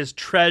guarding his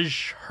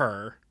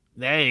treasure.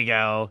 There you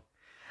go.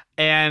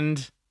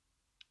 And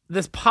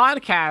this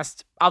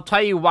podcast, I'll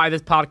tell you why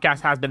this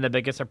podcast has been the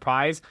biggest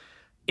surprise.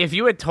 If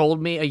you had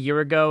told me a year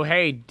ago,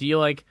 hey,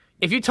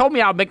 if you told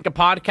me I would make a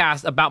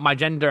podcast about my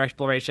gender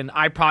exploration,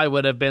 I probably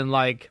would have been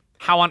like,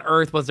 how on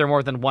earth was there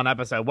more than one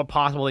episode? What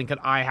possible thing could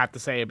I have to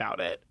say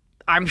about it?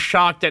 I'm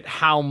shocked at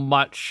how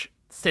much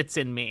sits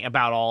in me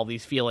about all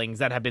these feelings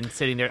that have been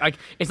sitting there. Like,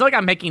 it's not like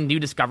I'm making new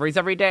discoveries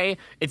every day.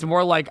 It's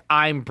more like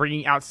I'm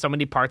bringing out so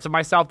many parts of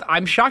myself.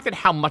 I'm shocked at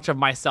how much of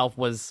myself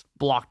was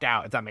blocked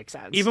out, if that makes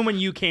sense. Even when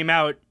you came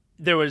out,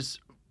 there was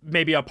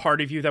maybe a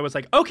part of you that was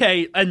like,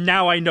 okay, and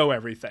now I know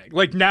everything.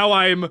 Like,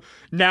 now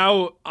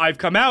I've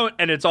come out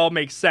and it's all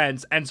makes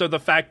sense. And so the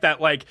fact that,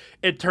 like,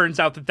 it turns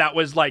out that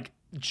was like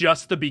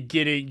just the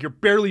beginning, you're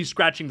barely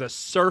scratching the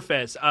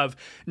surface of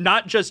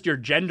not just your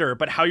gender,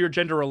 but how your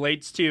gender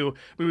relates to,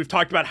 we've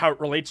talked about how it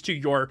relates to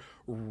your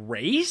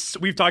race.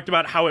 We've talked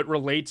about how it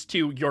relates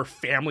to your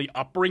family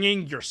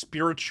upbringing, your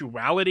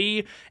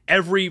spirituality,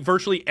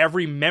 virtually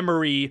every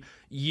memory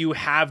you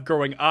have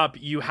growing up,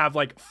 you have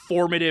like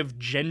formative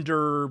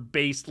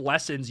gender-based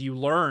lessons you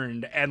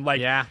learned, and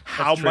like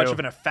how much of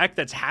an effect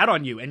that's had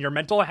on you and your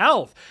mental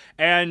health.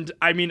 And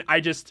I mean,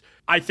 I think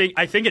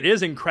it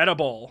is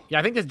incredible. Yeah,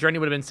 I think this journey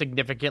would have been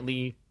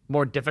significantly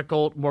more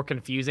difficult, more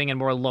confusing, and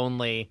more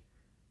lonely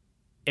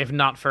if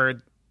not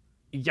for,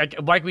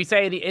 like we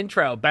say in the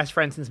intro, best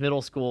friends since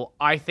middle school.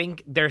 I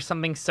think there's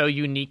something so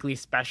uniquely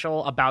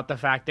special about the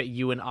fact that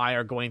you and I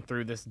are going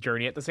through this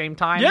journey at the same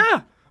time.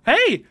 Yeah.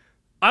 Hey,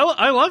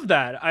 I love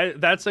that.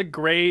 That's a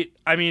great,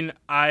 I mean,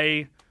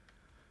 I'm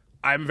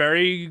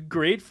very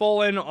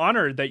grateful and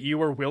honored that you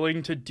were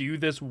willing to do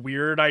this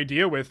weird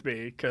idea with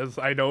me, because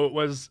I know it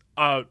was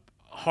a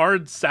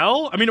hard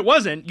sell. I mean, it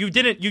wasn't. You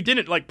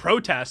didn't like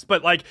protest,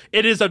 but like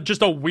it is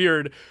just a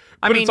weird.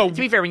 I mean, to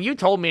be fair, when you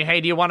told me,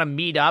 hey, do you want to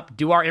meet up,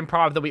 do our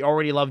improv that we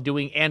already love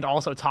doing, and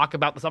also talk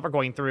about the stuff we're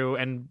going through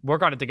and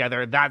work on it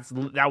together, that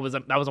was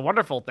a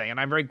wonderful thing, and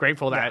I'm very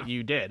grateful that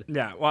you did.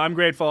 Yeah, well, I'm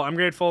grateful. I'm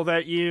grateful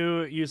that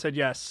you said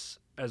yes,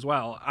 as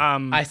well.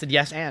 I said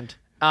yes and.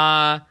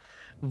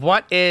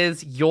 What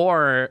is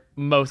your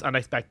most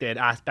unexpected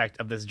aspect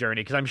of this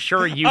journey? Because I'm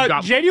sure you've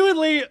got...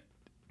 Genuinely,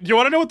 do you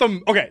want to know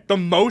what the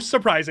most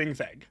surprising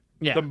thing?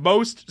 Yeah. The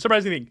most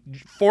surprising thing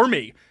for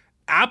me,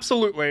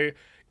 absolutely,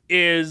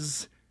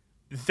 is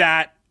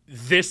that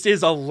this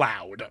is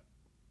allowed.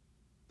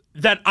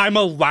 That I'm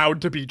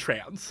allowed to be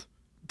trans.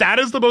 That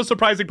is the most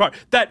surprising part.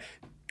 That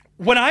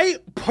when I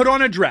put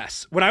on a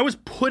dress, when I was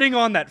putting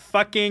on that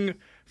fucking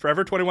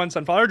Forever 21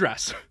 Sunflower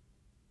dress...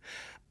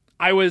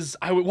 I was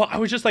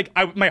just like,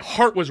 my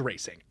heart was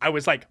racing. I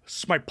was like,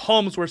 my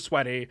palms were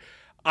sweaty.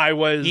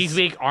 These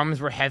weak arms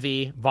were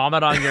heavy.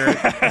 Vomit on your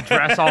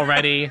dress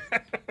already.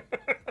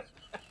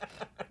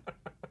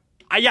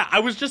 I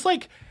was just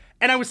like,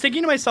 and I was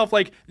thinking to myself,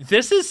 like,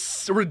 this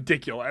is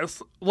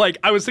ridiculous. Like,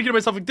 I was thinking to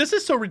myself, like, this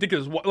is so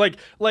ridiculous.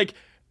 Like,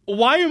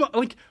 why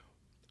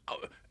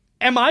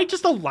am I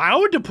just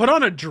allowed to put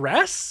on a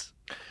dress?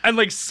 And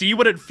like see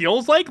what it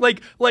feels like,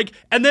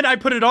 and then I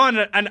put it on,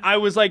 and I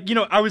was like,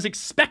 I was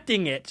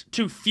expecting it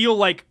to feel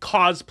like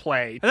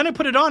cosplay, and then I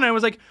put it on, and I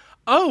was like,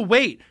 oh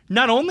wait,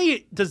 not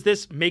only does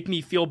this make me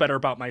feel better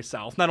about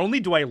myself, not only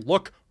do I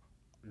look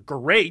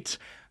great,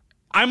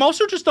 I'm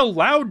also just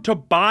allowed to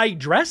buy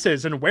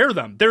dresses and wear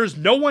them. There's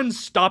no one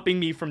stopping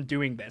me from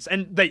doing this,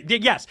 and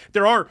yes,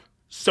 there are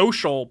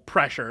social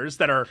pressures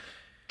that are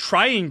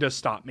trying to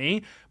stop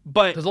me,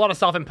 but there's a lot of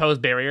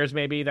self-imposed barriers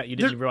maybe that you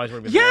didn't even realize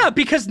were there. Yeah,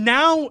 because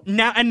now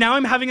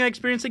I'm having that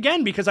experience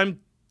again because I'm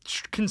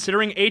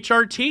considering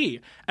HRT.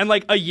 And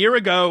like a year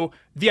ago,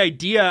 the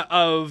idea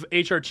of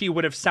HRT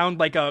would have sounded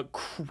like a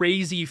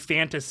crazy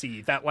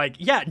fantasy that like,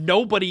 yeah,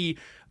 nobody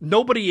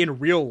in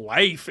real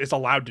life is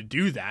allowed to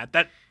do that.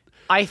 That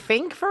I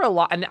think for a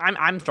lot, and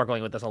I'm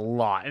struggling with this a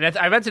lot, and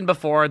I mentioned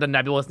before the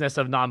nebulousness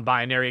of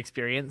non-binary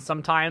experience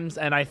sometimes,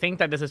 and I think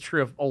that this is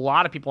true of a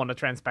lot of people on the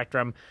trans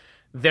spectrum.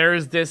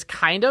 There's this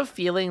kind of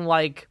feeling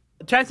like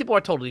trans people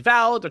are totally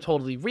valid, they're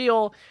totally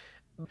real.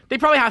 They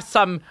probably have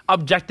some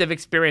objective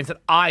experience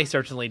that I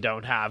certainly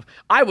don't have.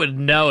 I would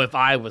know if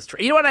I was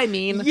you know what I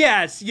mean?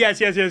 Yes.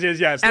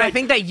 And I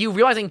think that you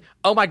realizing,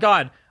 oh my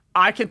God,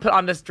 I can put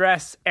on this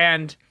dress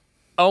and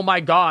oh my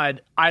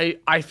God,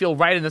 I feel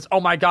right in this. Oh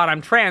my God,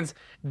 I'm trans.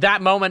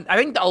 That moment, I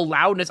think the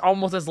allowedness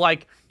almost is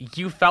like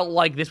you felt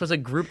like this was a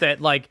group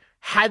that like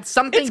had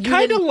something. It's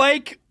kind of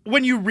like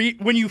when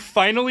you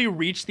finally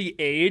reach the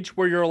age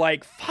where you're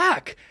like,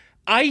 fuck,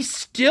 I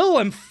still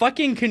am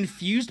fucking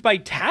confused by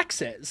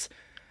taxes.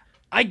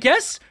 I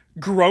guess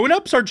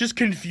grown-ups are just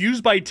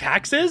confused by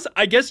taxes.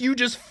 I guess you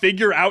just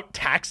figure out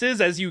taxes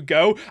as you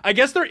go. I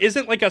guess there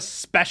isn't like a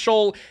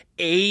special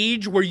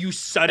age where you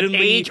suddenly...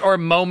 An age or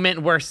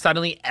moment where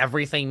suddenly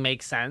everything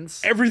makes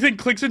sense. Everything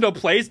clicks into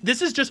place.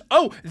 This is just,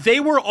 they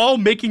were all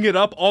making it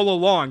up all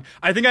along.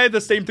 I think I had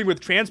the same thing with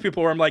trans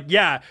people where I'm like,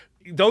 yeah,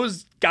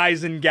 those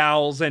guys and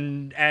gals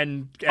and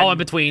all in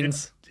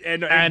betweens.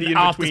 And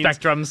off the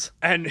spectrums.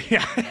 And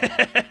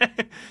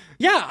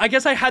yeah, I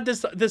guess I had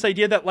this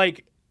idea that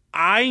like,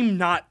 I'm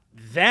not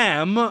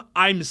them,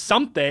 I'm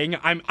something,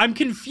 I'm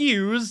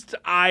confused,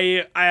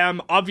 I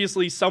am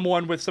obviously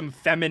someone with some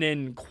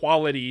feminine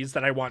qualities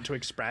that I want to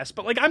express,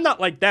 but like I'm not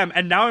like them.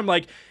 And now I'm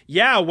like,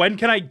 yeah, when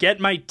can I get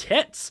my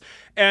tits?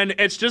 And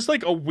it's just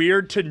like a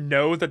weird to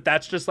know that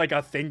that's just like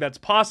a thing that's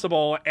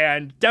possible,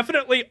 and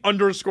definitely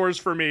underscores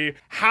for me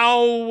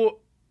how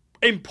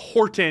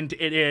important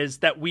it is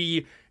that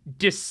we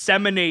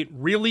disseminate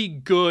really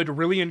good,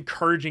 really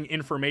encouraging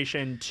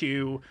information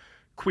to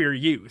queer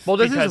youth. Well,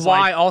 this is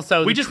why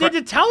also we just need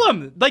to tell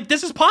them like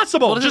this is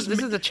possible. Well, this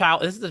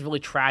is a really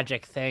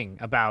tragic thing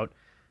about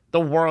the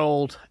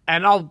world,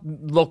 and I'll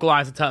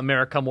localize it to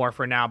America more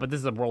for now, but this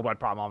is a worldwide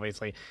problem,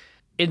 obviously.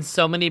 In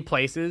so many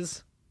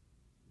places,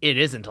 it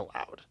isn't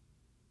allowed,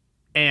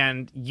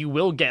 and you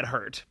will get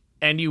hurt,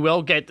 and you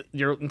will get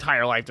your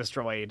entire life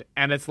destroyed,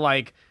 and it's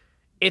like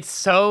it's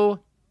so.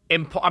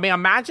 I mean,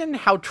 imagine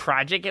how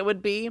tragic it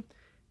would be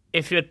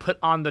if you had put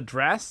on the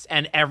dress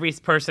and every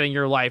person in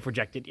your life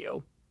rejected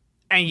you.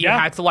 And you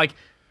had to, like,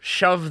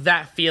 shove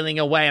that feeling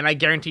away. And I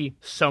guarantee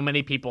so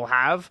many people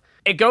have.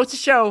 It goes to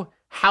show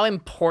how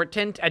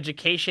important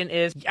education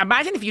is.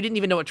 Imagine if you didn't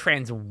even know what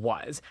trans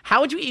was.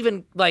 How would you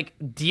even, like,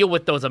 deal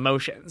with those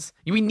emotions?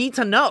 We need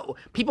to know.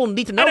 People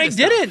need to know this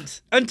stuff.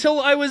 Didn't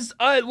until I was,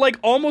 like,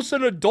 almost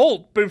an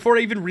adult before I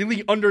even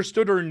really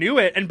understood or knew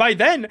it. And by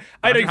then,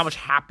 I don't know how much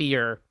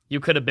happier you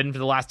could have been for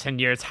the last 10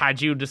 years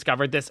had you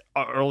discovered this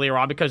earlier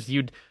on, because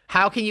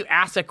how can you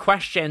ask a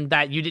question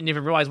that you didn't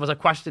even realize was a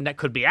question that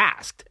could be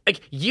asked? Like,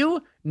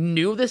 you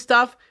knew this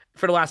stuff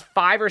for the last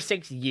 5 or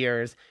 6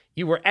 years.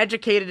 You were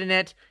educated in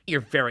it.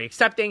 You're very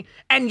accepting.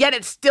 And yet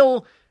it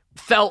still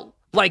felt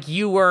like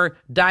you were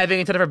diving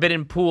into the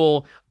forbidden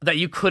pool that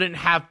you couldn't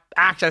have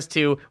access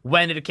to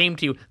when it came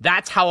to you.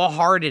 That's how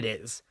hard it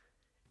is.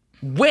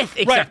 With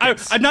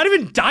acceptance. Right. I'm not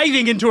even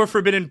diving into a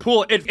forbidden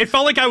pool. It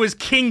felt like I was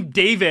King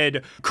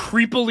David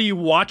creepily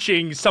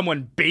watching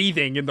someone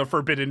bathing in the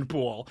forbidden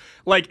pool.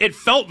 Like it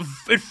felt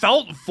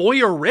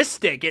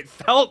voyeuristic. It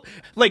felt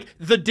like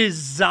the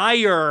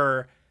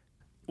desire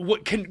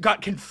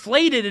got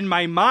conflated in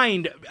my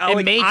mind.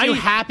 It made you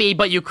happy,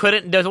 but you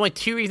couldn't. There's only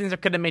two reasons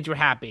it could have made you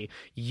happy.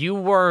 You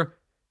were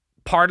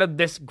part of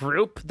this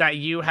group that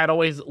you had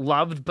always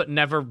loved but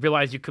never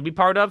realized you could be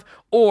part of,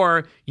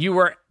 or you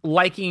were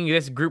liking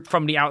this group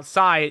from the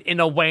outside in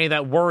a way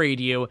that worried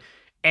you,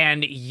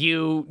 and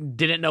you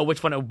didn't know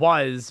which one it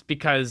was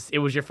because it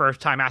was your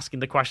first time asking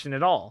the question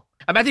at all.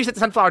 I bet you sent the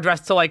sunflower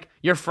dress to, like,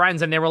 your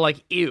friends, and they were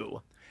like,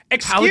 ew.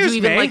 How would you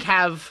even, like,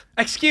 have...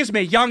 Excuse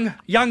me, young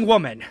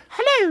woman.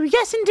 Hello,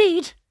 yes,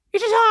 indeed.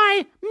 It is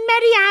I,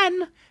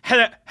 Marianne.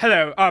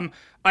 Hello,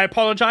 I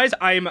apologize.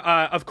 I'm,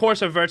 of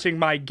course, averting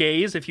my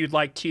gaze if you'd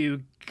like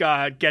to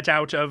get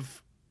out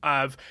of...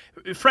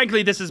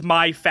 Frankly, this is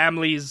my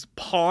family's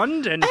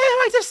pond, and... Oh,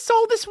 I just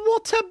saw this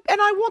water,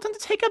 and I wanted to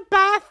take a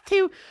bath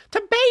to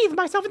bathe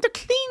myself and to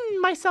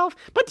clean myself.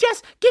 But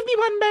yes, give me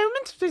one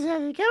moment.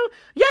 There you go.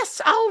 Yes,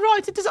 all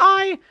right, it is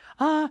I,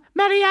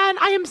 Marianne.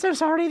 I am so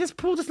sorry. This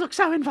pool just looks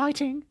so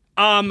inviting.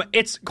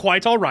 It's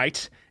quite all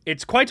right.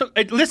 It's quite...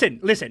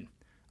 Listen.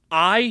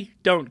 I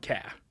don't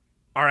care.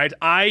 All right?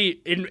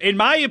 In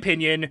my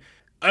opinion,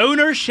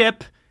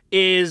 ownership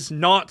is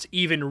not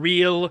even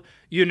real.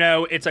 You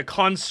know, it's a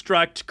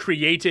construct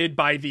created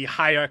by the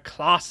higher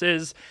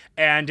classes.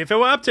 And if it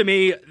were up to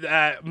me,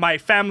 my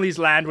family's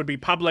land would be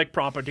public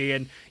property,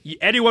 and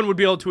anyone would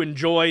be able to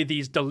enjoy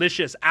these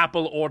delicious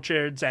apple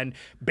orchards and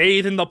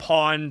bathe in the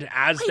pond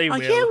as they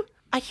will.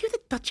 Are you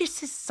the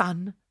Duchess's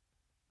son?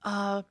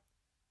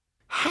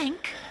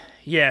 Hank?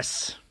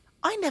 Yes.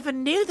 I never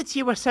knew that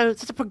you were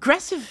such a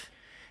progressive...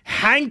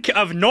 Hank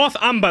of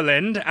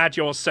Northumberland at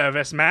your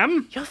service,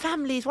 ma'am. Your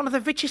family is one of the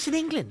richest in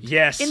England.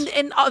 Yes.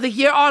 In the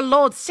year our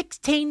Lord,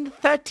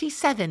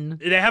 1637.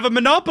 They have a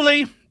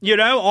monopoly, you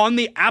know, on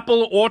the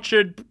apple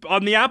orchard,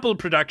 on the apple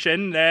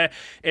production.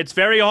 It's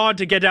very hard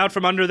to get out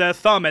from under their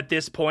thumb at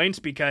this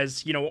point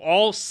because, you know,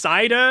 all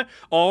cider,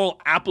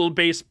 all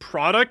apple-based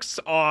products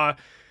are...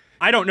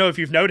 I don't know if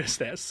you've noticed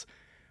this.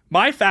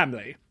 My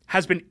family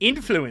has been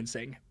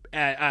influencing,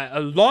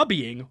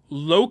 lobbying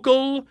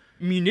local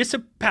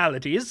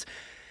municipalities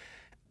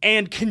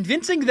and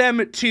convincing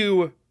them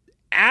to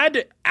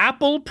add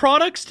apple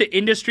products to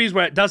industries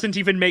where it doesn't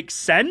even make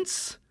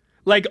sense.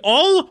 Like,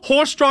 all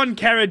horse-drawn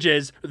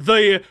carriages,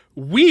 the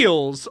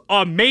wheels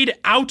are made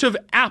out of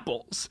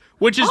apples,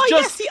 which is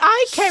just the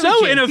eye carriages,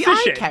 so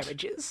inefficient. The eye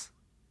carriages.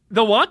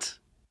 The what?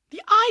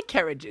 The eye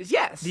carriages,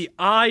 yes. The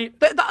eye...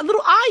 The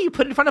little eye you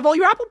put in front of all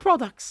your Apple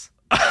products.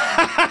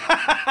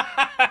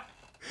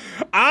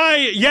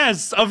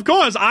 Yes, of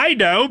course, I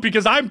know,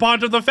 because I'm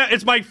part of the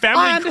it's my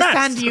family I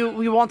understand crest.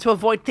 we want to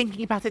avoid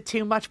thinking about it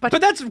too much, but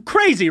that's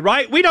crazy,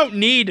 right? We don't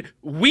need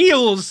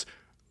wheels.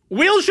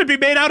 Wheels should be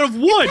made out of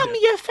wood. Tell me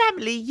your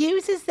family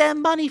uses their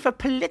money for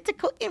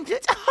political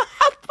influence.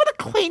 What a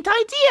quaint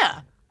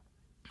idea.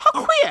 How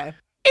queer.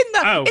 In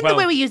the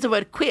way we use the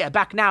word queer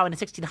back now in the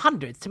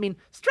 1600s to mean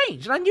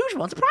strange and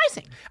unusual and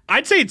surprising.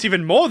 I'd say it's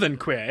even more than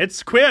queer.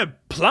 It's queer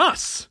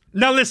plus.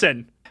 Now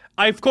listen,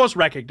 I of course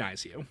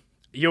recognize you.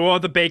 You're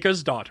the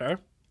baker's daughter.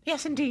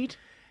 Yes, indeed.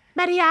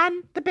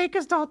 Marianne, the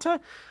baker's daughter.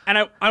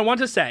 And I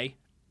want to say...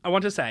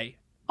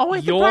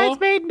 Always the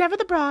bridesmaid, never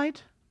the bride.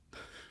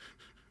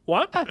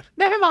 What?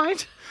 Never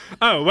mind.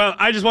 Oh, well,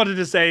 I just wanted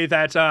to say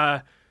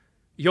that,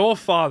 your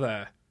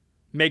father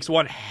makes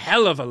one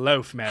hell of a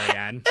loaf,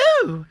 Marianne.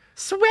 Ooh,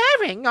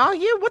 swearing, are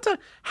you? What a...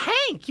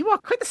 Hank, you are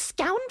quite a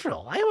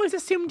scoundrel. I always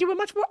assumed you were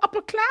much more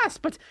upper class,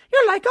 but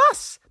you're like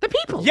us, the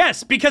people.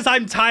 Yes, because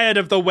I'm tired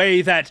of the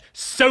way that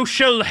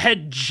social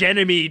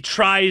hegemony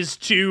tries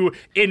to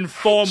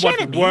inform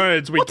what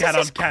words we can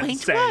or can't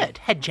say. Word,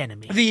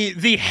 hegemony?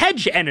 The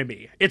hedge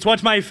enemy. It's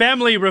what my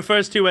family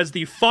refers to as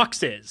the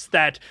foxes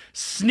that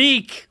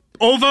sneak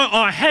over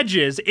our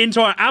hedges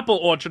into our apple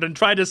orchard and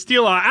try to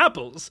steal our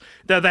apples.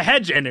 They're the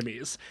hedge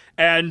enemies.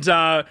 And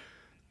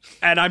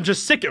I'm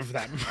just sick of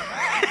them.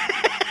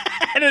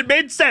 And it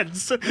made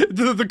sense.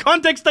 The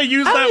context I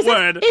used that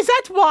word. Is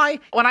that why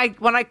when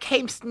I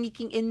came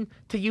sneaking in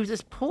to use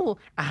this pool,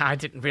 I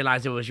didn't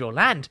realize it was your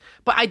land,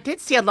 but I did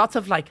see a lot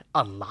of like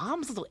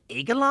alarms, little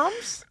egg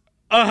alarms?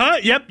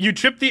 Yep, you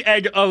tripped the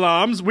egg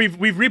alarms. We've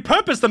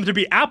repurposed them to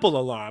be apple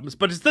alarms,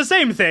 but it's the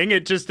same thing.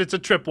 It's a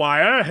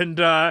tripwire,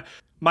 and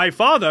my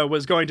father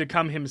was going to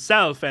come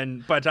himself,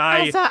 but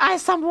I...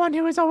 As someone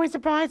who is always the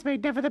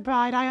bridesmaid, never the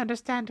bride, I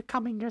understand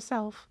coming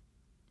yourself.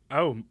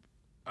 Oh,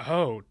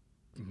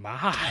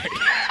 my.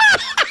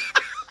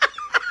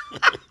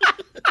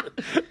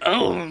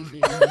 Oh,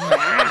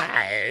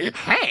 my.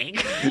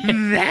 Hank?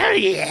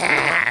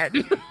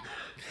 Marianne.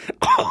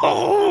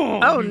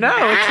 Oh, no.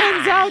 It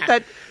turns out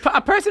that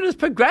a person who's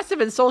progressive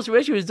in social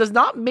issues does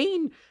not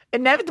mean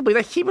inevitably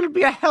that he will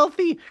be a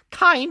healthy,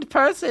 kind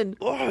person.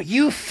 Oh,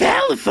 you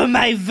fell for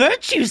my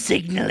virtue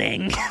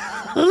signaling.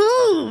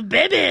 Ooh,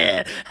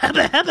 baby.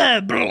 Hubba,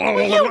 hubba.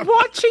 Were you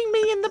watching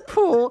me in the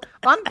pool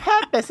on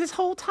purpose this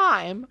whole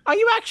time? Are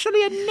you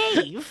actually a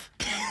knave?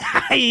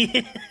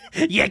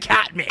 You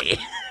caught me.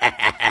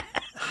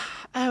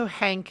 Oh,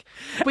 Hank.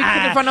 We could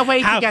have run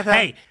away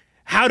together.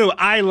 how do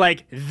I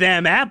like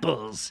them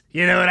apples?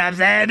 You know what I'm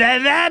saying?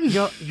 Them?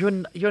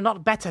 You're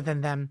not better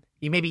than them.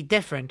 You may be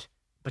different,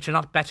 but you're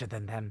not better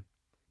than them.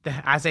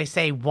 As they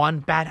say, one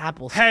bad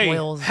apple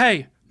spoils.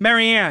 Hey,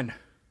 Marianne.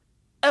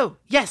 Oh,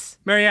 yes.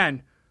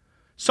 Marianne.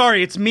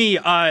 Sorry, it's me,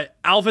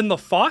 Alvin the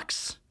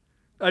Fox.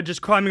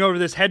 Just climbing over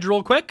this hedge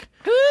real quick.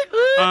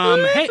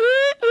 Hey.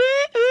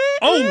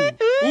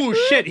 Oh,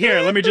 shit!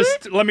 Here, let me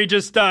just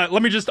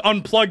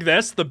unplug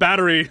this. The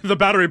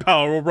battery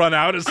power will run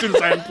out as soon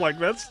as I unplug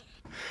this.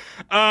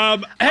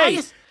 Hey,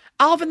 Yes.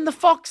 Alvin the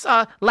Fox,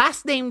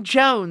 last name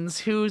Jones,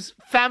 whose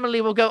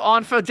family will go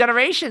on for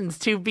generations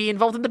to be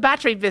involved in the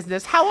battery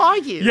business. How are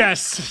you?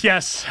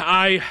 yes,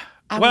 I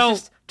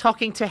was just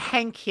talking to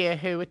Hank here,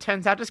 who it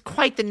turns out is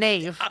quite the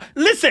knave.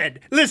 Listen.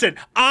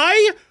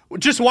 I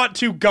just want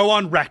to go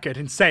on record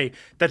and say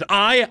that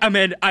I am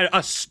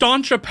a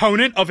staunch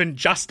opponent of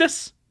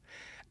injustice,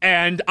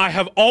 and I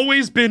have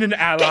always been an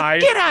ally.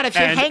 Get out of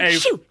here, and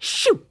Hank!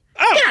 Shoot!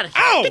 Ow, Get out of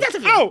here! ow, Get out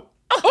of here! ow,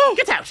 Oh,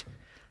 get out!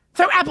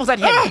 Throw apples at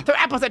him! Throw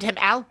apples at him,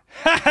 Al!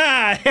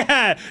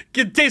 Ha!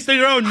 Get taste of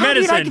your own How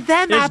do you medicine. like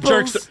them This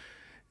apples? jerk's-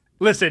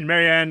 Listen,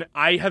 Marianne,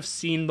 I have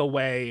seen the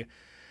way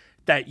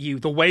that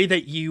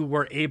you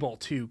were able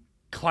to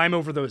climb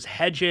over those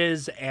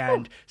hedges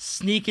and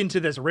sneak into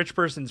this rich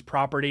person's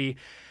property,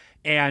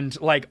 and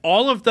like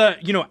all of the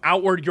your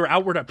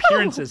outward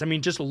appearances. I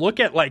mean, just look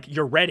at like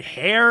your red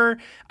hair.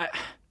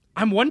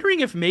 I'm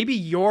wondering if maybe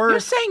You're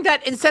saying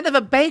that instead of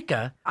a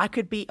baker, I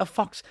could be a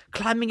fox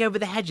climbing over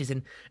the hedges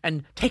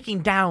and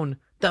taking down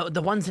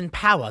the ones in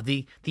power,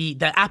 the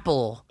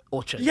apple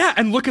orchards. Yeah,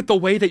 and look at the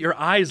way that your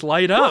eyes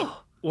light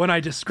up when I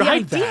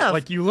describe that.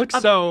 Like you look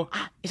so.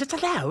 Is it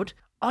allowed?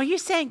 Are you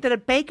saying that a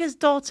baker's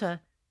daughter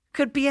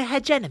could be a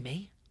hedge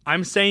enemy?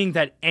 I'm saying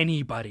that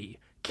anybody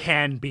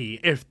can be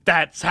if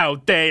that's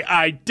how they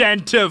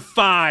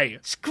identify.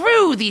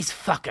 Screw these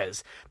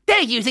fuckers.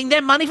 They're using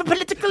their money for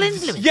political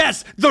influence.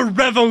 Yes, the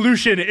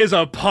revolution is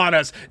upon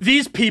us.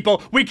 These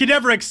people, we can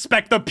never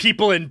expect the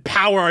people in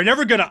power are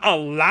never going to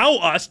allow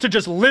us to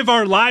just live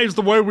our lives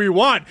the way we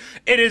want.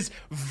 It is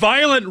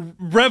violent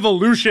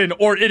revolution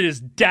or it is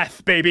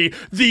death, baby.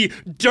 The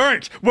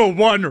dirt will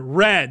run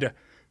red.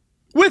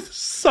 With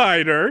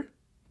cider.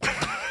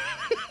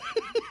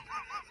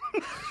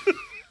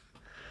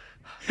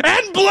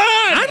 And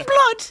blood! And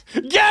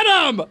blood! Get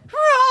 'em!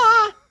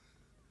 Rah!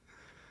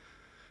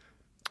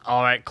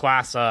 All right,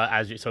 class.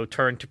 So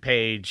turn to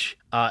page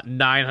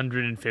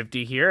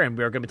 950 here, and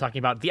we're going to be talking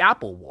about the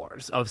Apple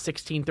Wars of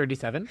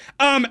 1637.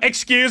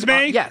 Excuse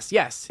me? Yes.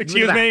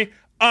 Excuse me?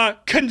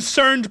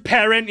 Concerned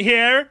parent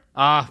here?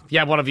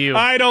 Yeah, one of you.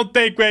 I don't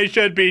think we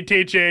should be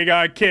teaching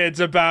our kids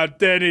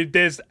about any of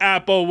this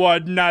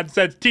Applewood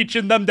nonsense,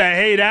 teaching them to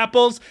hate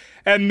apples.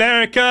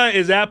 America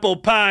is apple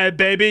pie,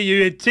 baby.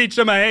 You teach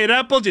them to hate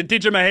apples, you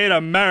teach them to hate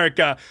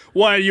America.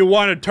 Why, you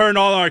want to turn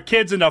all our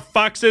kids into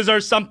foxes or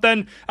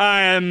something?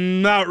 I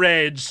am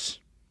outraged.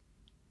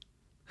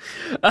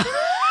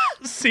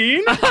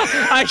 Scene?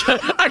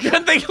 I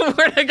couldn't think of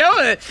where to go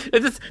with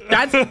it.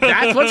 That's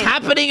what's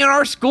happening in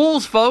our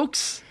schools,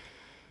 folks.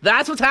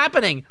 That's what's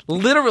happening.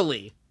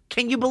 Literally.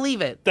 Can you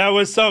believe it? That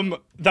was some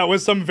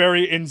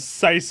very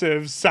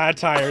incisive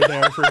satire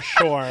there for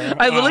sure.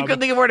 I literally couldn't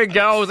think of where to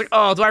go. I was like,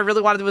 oh, do I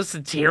really want to do a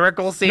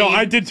satirical scene? No,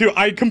 I did too.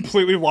 I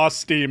completely lost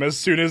steam as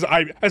soon as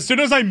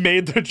I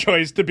made the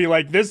choice to be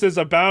like, this is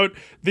about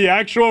the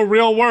actual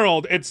real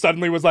world. It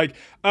suddenly was like,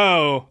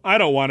 oh, I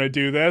don't want to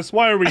do this.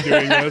 Why are we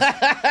doing this?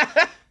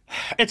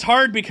 It's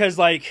hard because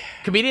like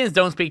comedians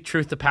don't speak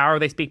truth to power;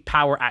 they speak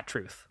power at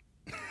truth.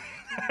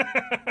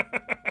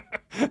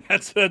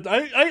 That's it.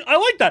 I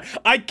like that.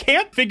 I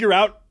can't figure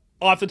out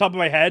off the top of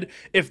my head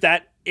if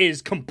that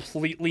is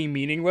completely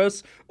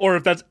meaningless or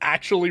if that's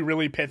actually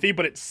really pithy,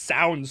 but it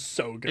sounds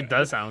so good. It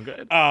does sound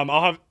good.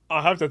 I'll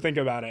have to think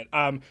about it.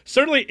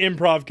 Certainly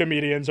improv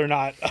comedians are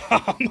not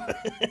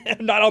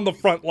not on the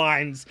front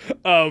lines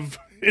of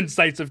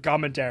incisive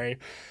commentary.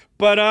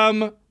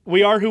 But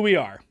we are who we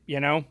are, you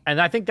know? And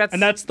I think that's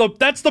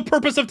the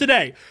purpose of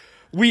today.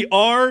 We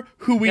are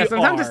who we are.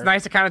 Sometimes it's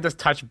nice to kind of just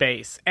touch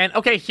base. And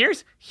okay,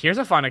 here's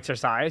a fun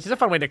exercise. Here's a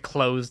fun way to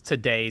close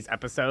today's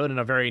episode in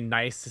a very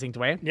nice, succinct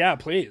way. Yeah,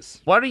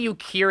 please. What are you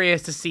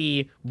curious to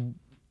see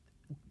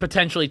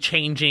potentially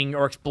changing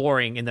or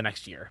exploring in the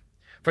next year?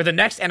 For the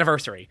next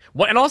anniversary?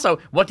 And also,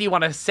 what do you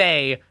want to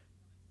say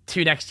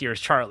to next year's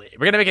Charlie?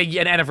 We're going to make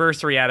an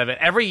anniversary out of it.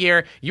 Every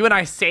year, you and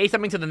I say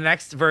something to the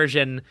next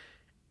version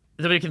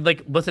that we can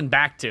like listen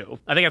back to.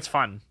 I think that's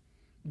fun.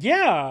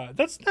 Yeah,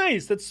 that's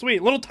nice. That's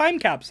sweet. Little time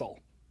capsule.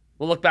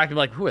 We'll look back and be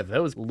like, who are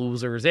those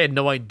losers? They had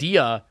no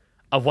idea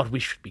of what we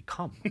should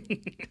become.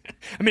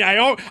 I mean,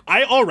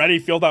 I already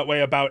feel that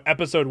way about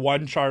episode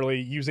 1,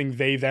 Charlie, using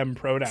they, them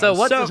pronouns.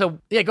 So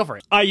yeah, go for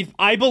it.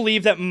 I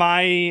believe that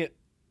my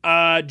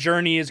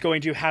journey is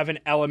going to have an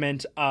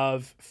element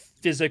of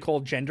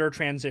physical gender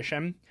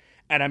transition,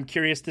 and I'm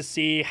curious to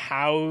see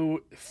how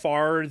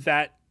far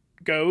that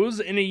goes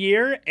in a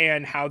year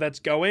and how that's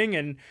going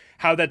and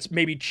how that's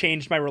maybe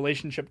changed my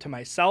relationship to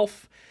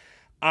myself.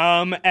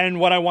 And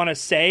what I want to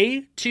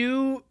say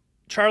to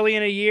Charlie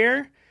in a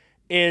year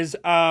is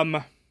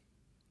I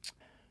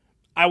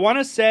want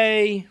to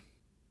say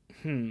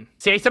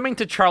Say something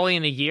to Charlie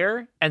in a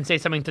year and say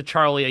something to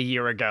Charlie a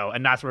year ago,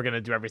 and that's what we're going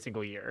to do every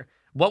single year.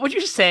 What would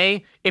you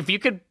say if you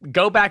could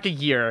go back a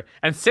year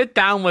and sit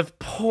down with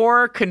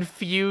poor,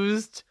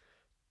 confused,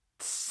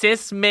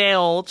 cis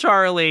male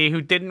Charlie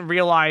who didn't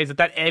realize that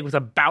that egg was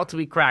about to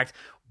be cracked?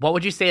 What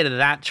would you say to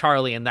that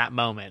Charlie in that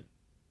moment?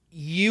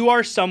 You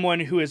are someone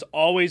who is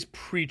always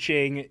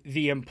preaching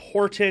the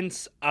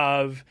importance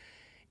of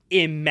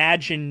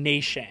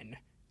imagination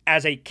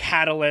as a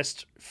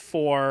catalyst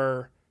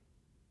for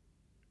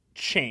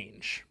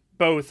change,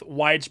 both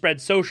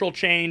widespread social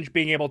change,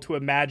 being able to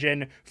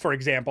imagine, for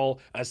example,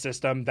 a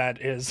system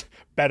that is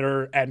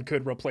better and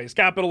could replace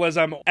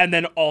capitalism, and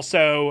then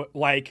also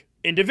like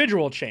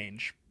individual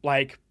change,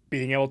 like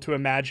being able to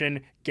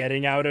imagine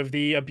getting out of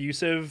the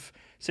abusive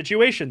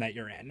situation that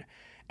you're in.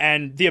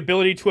 And the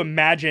ability to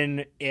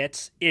imagine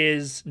it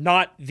is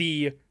not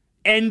the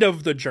end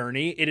of the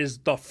journey, it is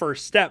the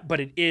first step, but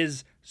it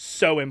is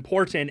so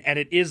important, and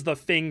it is the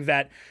thing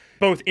that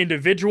both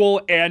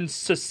individual and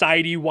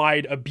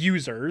society-wide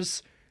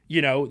abusers,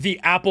 you know, the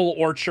apple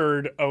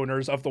orchard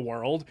owners of the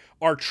world,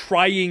 are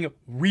trying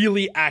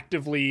really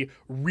actively,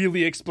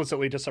 really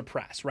explicitly to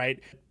suppress,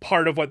 right?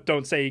 Part of what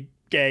Don't Say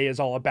Gay is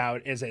all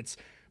about is it's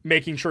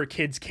making sure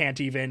kids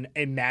can't even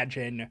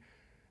imagine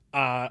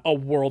a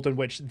world in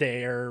which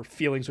their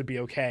feelings would be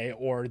okay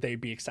or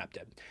they'd be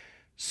accepted.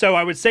 So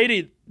I would say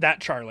to that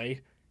Charlie,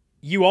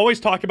 you always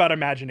talk about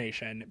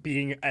imagination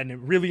being a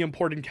really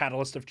important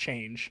catalyst of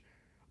change.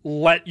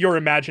 Let your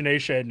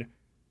imagination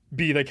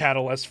be the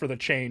catalyst for the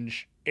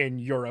change in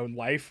your own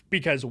life,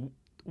 because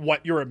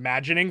what you're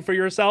imagining for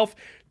yourself,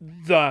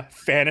 the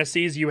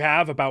fantasies you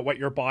have about what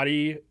your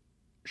body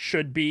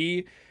should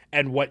be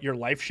and what your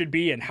life should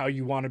be and how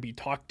you want to be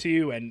talked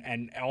to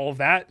and all of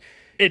that,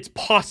 it's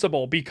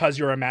possible because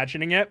you're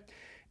imagining it.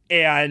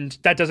 And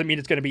that doesn't mean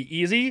it's going to be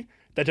easy.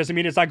 That doesn't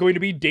mean it's not going to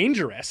be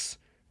dangerous.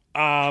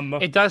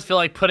 It does feel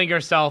like putting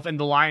yourself in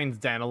the lion's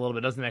den a little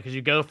bit, doesn't it? Because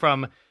you go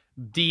from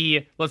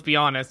the, let's be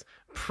honest,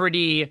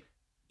 pretty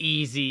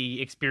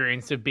easy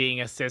experience of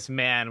being a cis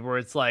man where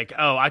it's like,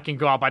 oh, I can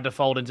go out by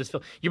default and just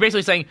feel, you're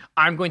basically saying,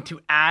 I'm going to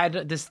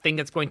add this thing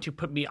that's going to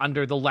put me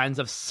under the lens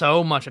of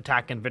so much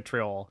attack and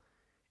vitriol.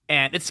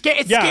 And it's scary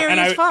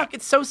as fuck.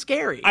 It's so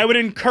scary. I would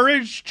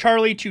encourage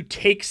Charlie to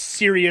take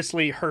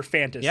seriously her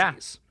fantasies. Yeah.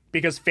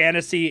 Because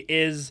fantasy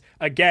is,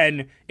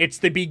 again, it's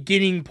the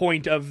beginning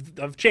point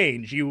of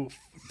change. You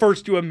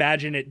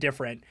imagine it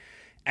different.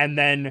 And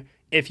then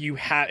if you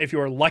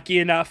are lucky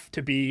enough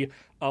to be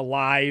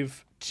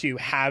alive to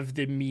have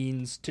the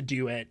means to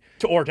do it,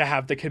 or to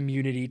have the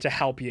community to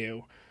help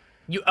you,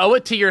 you owe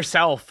it to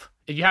yourself.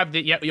 If you have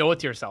you owe it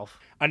to yourself.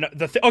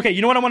 Okay,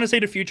 you know what I want to say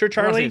to future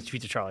Charlie?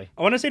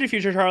 I want to say to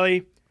future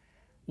Charlie,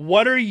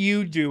 what are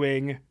you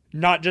doing,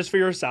 not just for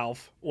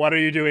yourself, what are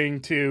you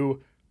doing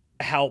to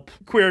help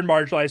queer and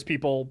marginalized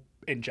people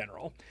in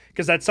general?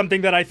 Because that's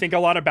something that I think a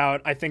lot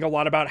about. I think a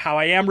lot about how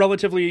I am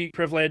relatively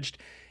privileged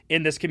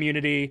in this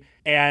community.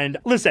 And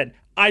listen,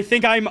 I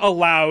think I'm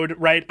allowed,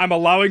 right? I'm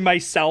allowing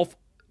myself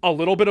a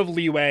little bit of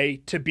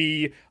leeway to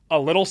be a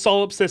little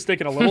solipsistic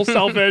and a little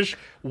selfish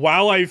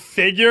while I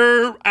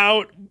figure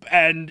out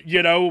and,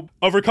 you know,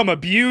 overcome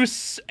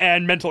abuse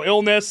and mental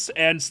illness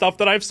and stuff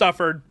that I've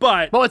suffered.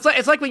 But well,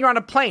 it's like when you're on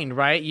a plane,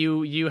 right?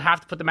 You have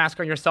to put the mask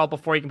on yourself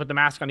before you can put the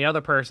mask on the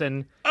other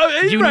person.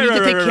 You need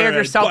to take care of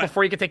yourself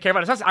before you can take care of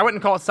others. I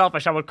wouldn't call it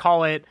selfish. I would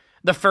call it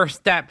the first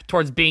step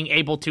towards being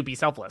able to be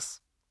selfless.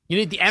 You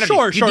need the energy.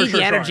 You need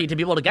the energy to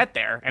be able to get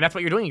there. And that's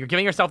what you're doing. You're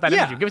giving yourself that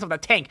energy. You're giving yourself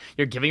that tank.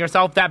 You're giving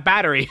yourself that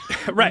battery.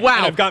 Right.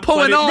 Wow. I've got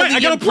pulling all the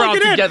improv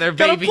together,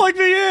 baby.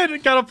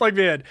 Gotta plug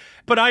me in.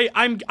 But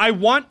I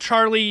want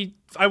Charlie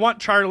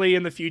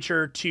in the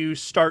future to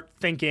start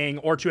thinking,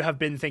 or to have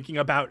been thinking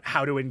about,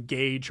 how to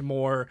engage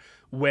more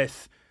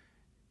with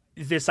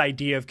this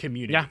idea of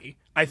community. Yeah.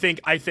 I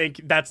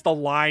think that's the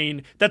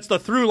line, that's the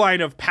through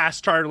line of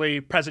past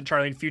Charlie, present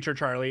Charlie, and future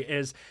Charlie,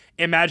 is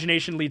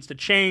imagination leads to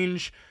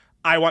change.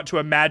 I want to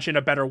imagine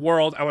a better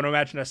world. I want to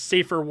imagine a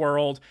safer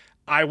world.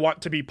 I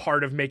want to be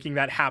part of making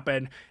that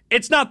happen.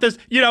 It's not this,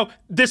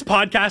 this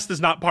podcast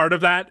is not part of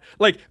that.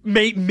 Like,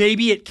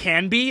 maybe it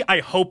can be.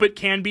 I hope it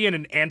can be in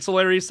an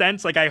ancillary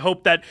sense. Like, I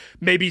hope that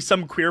maybe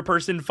some queer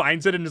person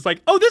finds it and is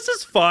like, oh, this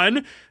is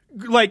fun.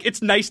 Like,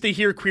 it's nice to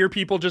hear queer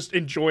people just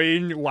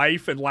enjoying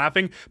life and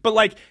laughing. But,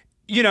 like,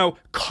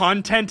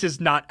 content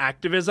is not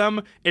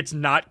activism. It's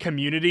not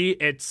community.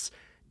 It's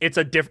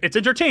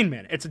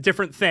entertainment. It's a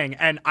different thing.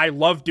 And I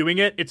love doing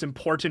it. It's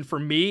important for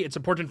me. It's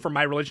important for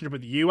my relationship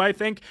with you, I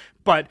think.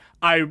 But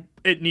there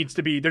needs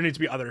to be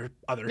other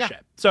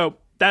shit. So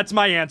that's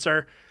my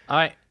answer. All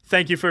right.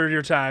 Thank you for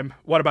your time.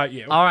 What about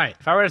you? All right.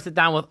 If I were to sit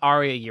down with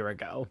Ari a year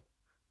ago,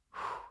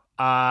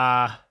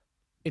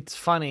 it's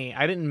funny.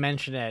 I didn't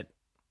mention it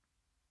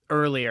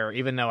earlier,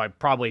 even though I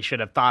probably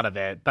should have thought of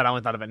it, but I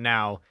only thought of it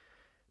now.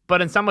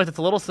 But in some ways, it's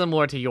a little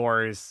similar to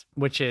yours,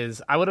 which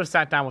is I would have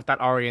sat down with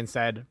that Ari and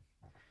said,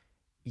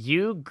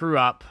 you grew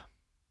up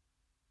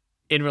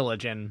in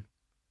religion.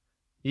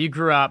 you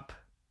grew up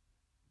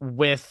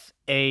with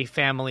a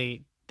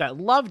family that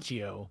loved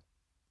you,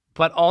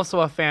 but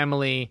also a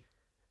family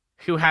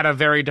who had a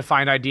very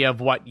defined idea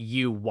of what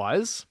you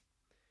was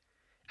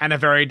and a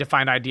very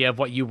defined idea of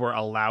what you were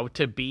allowed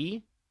to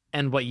be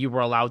and what you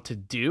were allowed to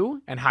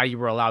do and how you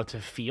were allowed to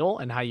feel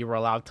and how you were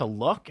allowed to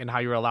look and how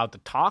you were allowed to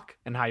talk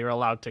and how you're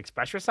allowed to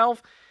express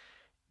yourself.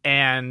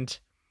 And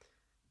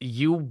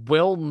you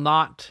will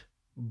not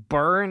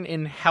burn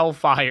in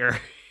hellfire,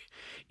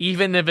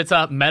 even if it's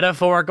a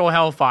metaphorical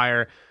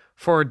hellfire,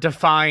 for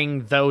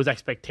defying those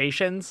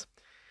expectations.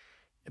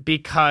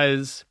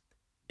 Because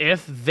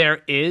if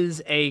there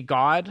is a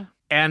God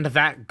and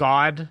that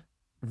God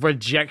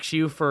rejects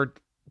you for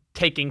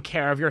taking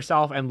care of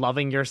yourself and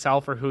loving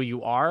yourself for who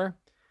you are,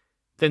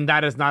 then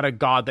that is not a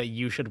God that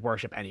you should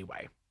worship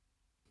anyway.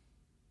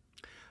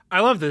 I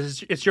love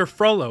this. It's your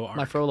Frollo arc.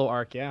 My Frollo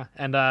arc, yeah.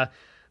 And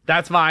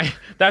that's my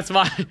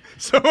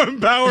so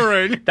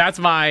empowering. that's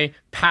my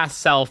past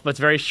self, but it's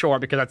very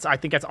short because I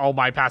think that's all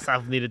my past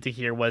self needed to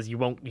hear was you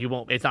won't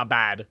it's not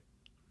bad.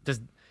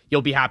 Just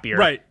you'll be happier.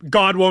 Right.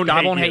 God won't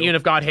hate you. And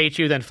if God hates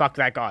you, then fuck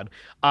that God.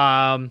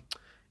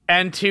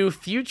 And to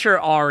future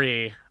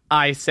Ari,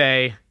 I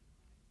say,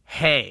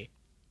 hey,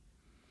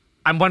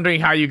 I'm wondering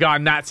how you got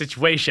in that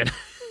situation.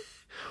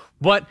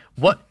 What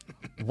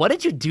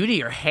did you do to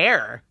your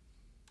hair?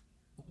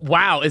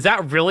 Wow, is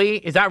that really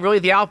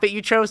the outfit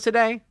you chose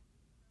today?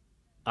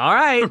 All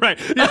right. Right.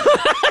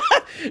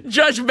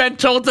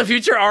 Judgmental to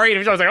future Ari.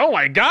 And I was like, oh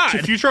my God.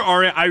 To future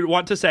Ari, I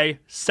want to say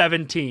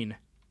 17,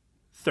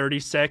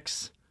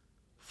 36,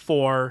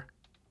 4,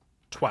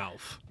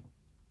 12.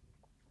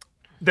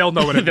 They'll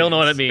know what it means. They'll know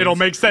what it means. It'll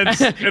make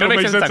sense. It'll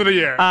make sense in a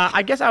year.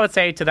 I guess I would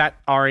say to that,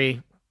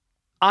 Ari,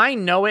 I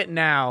know it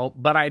now,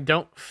 but I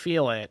don't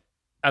feel it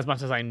as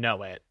much as I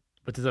know it,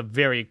 which is a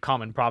very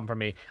common problem for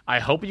me. I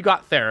hope you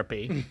got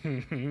therapy.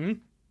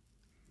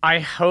 I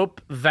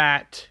hope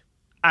that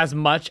as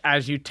much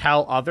as you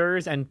tell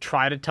others and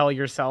try to tell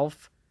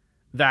yourself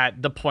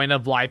that the point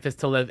of life is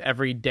to live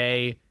every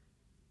day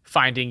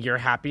finding your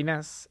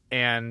happiness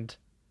and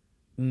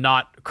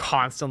not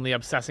constantly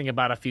obsessing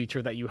about a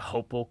future that you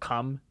hope will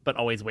come but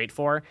always wait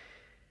for.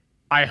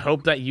 I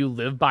hope that you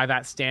live by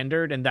that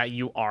standard and that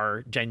you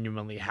are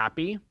genuinely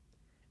happy.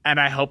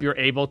 And I hope you're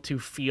able to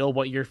feel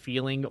what you're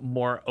feeling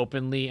more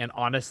openly and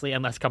honestly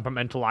and less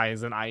compartmentalized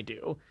than I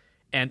do.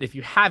 And if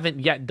you haven't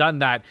yet done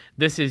that,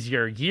 this is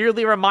your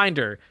yearly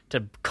reminder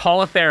to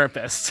call a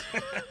therapist.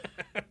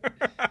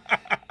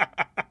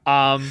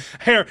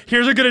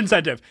 Here's a good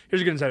incentive.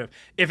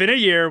 If in a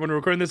year, when we're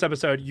recording this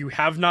episode, you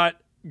have not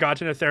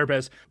gotten a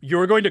therapist,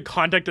 you're going to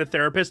contact a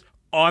therapist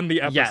on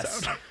the episode.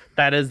 Yes,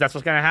 that's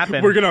what's going to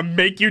happen. We're going to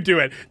make you do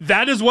it.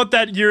 That is what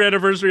that year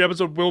anniversary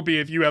episode will be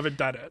if you haven't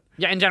done it.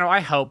 Yeah, in general,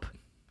 I hope.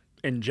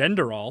 In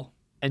general,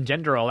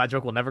 that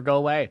joke will never go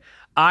away.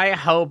 I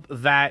hope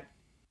that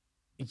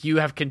you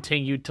have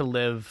continued to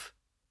live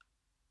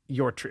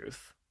your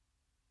truth.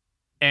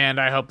 And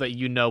I hope that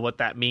you know what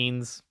that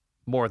means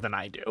more than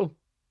I do.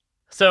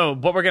 So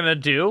what we're going to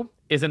do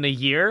is in a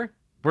year,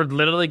 we're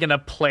literally going to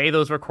play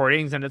those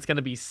recordings and it's going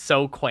to be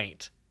so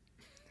quaint.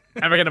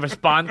 And we're going to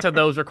respond to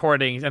those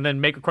recordings and then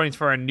make recordings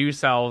for our new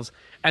selves.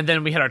 And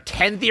then we hit our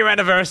 10th year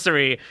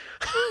anniversary.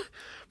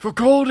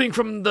 Recording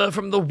from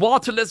the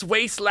waterless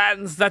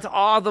wastelands that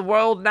are the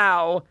world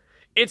now.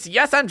 It's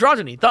Yes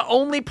Androgyny, the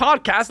only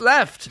podcast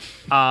left.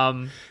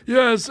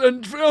 Yes,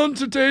 and on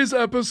today's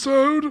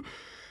episode,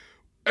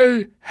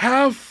 a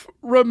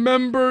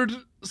half-remembered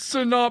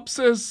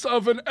synopsis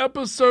of an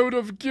episode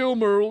of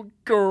Gilmore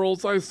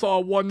Girls I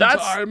saw one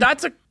time.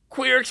 That's a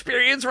queer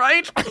experience,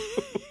 right?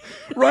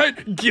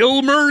 Right?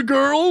 Gilmore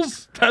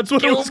Girls? That's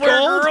what it was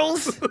called?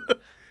 Girls?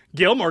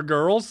 Gilmore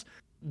Girls?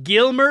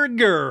 Gilmore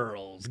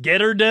Girls. Get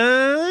her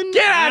done?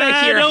 Get out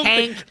of here,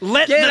 Hank.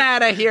 Get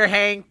out of here,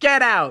 Hank.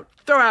 Get out.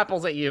 Throw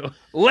apples at you.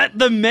 Let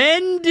the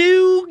men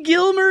do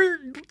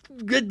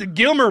the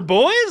Gilmore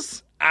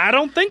boys? I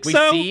don't think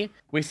so.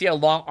 We see a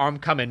long arm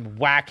come and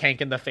whack Hank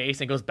in the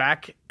face and goes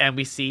back, and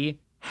we see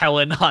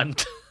Helen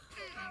Hunt.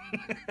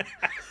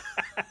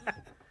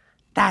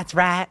 That's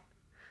right.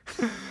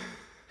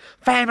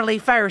 Family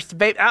first,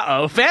 babe.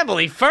 Uh-oh,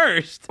 family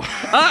first.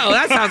 Uh-oh,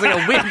 that sounds like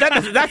a weird...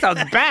 That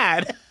sounds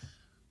bad.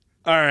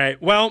 All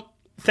right, well...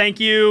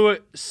 Thank you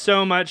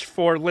so much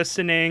for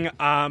listening.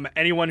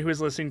 Anyone who is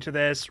listening to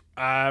this,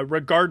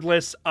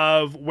 regardless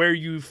of where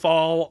you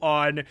fall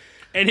on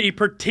any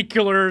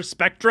particular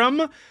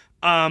spectrum,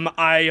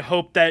 I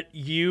hope that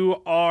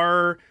you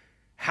are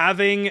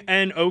having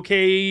an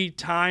okay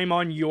time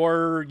on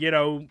your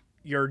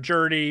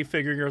journey,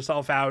 figuring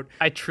yourself out.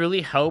 I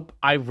really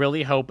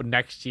hope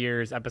next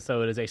year's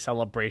episode is a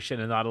celebration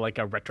and not like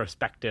a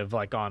retrospective,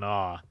 like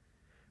on,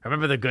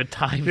 remember the good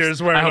times.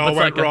 Here's where it all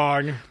went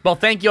wrong. Well,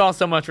 thank you all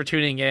so much for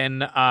tuning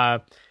in.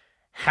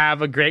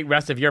 Have a great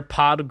rest of your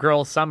pod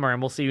girl summer,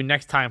 and we'll see you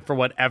next time for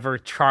whatever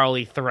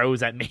Charlie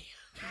throws at me.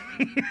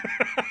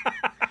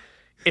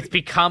 It's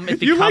become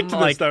You liked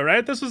like this though,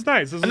 right? This was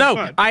nice. This was no,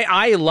 fun.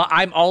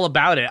 I'm all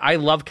about it. I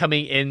love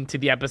coming into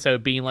the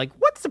episode being like,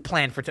 what's the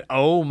plan for today?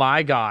 Oh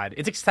my god,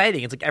 it's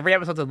exciting. It's like every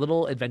episode's a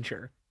little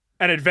adventure.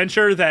 An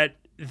adventure that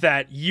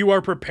you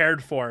are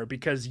prepared for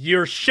because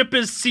your ship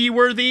is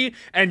seaworthy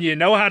and you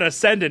know how to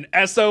send an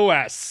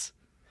SOS.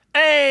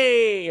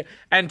 Hey!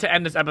 And to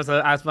end this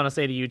episode, I just want to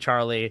say to you,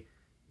 Charlie,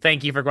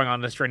 thank you for going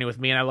on this journey with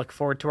me, and I look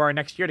forward to our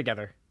next year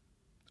together.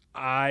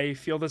 I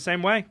feel the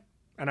same way,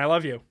 and I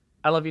love you.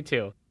 I love you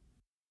too.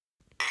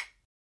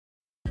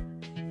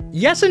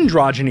 Yes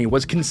Androgyny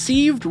was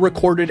conceived,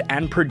 recorded,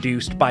 and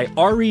produced by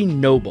Ari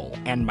Noble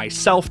and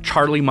myself,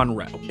 Charlie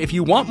Monroe. If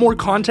you want more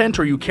content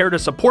or you care to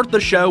support the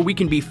show, we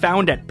can be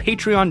found at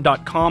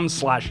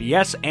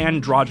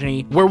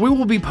patreon.com/yesandrogyny, where we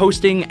will be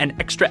posting an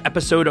extra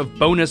episode of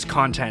bonus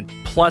content,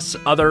 plus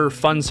other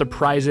fun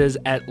surprises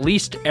at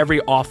least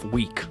every off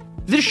week.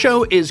 This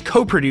show is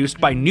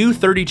co-produced by New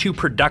 32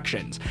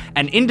 Productions,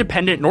 an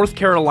independent North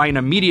Carolina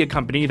media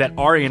company that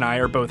Ari and I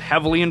are both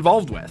heavily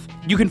involved with.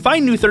 You can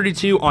find New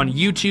 32 on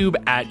YouTube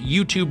at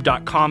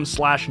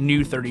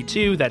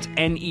youtube.com/new32, that's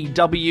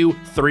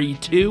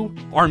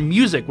NEW32. Our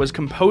music was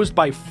composed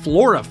by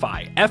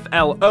Florify,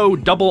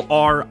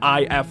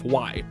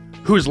 FLORRIFY,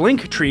 whose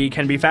link tree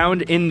can be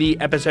found in the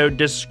episode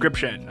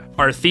description.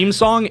 Our theme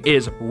song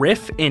is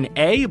Riff in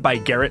A by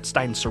Garrett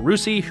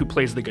Stein-Sarusi, who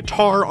plays the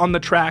guitar on the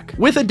track,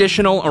 with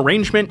additional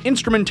arrangement,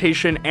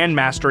 instrumentation, and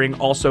mastering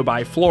also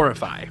by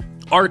Florify.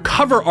 Our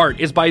cover art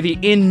is by the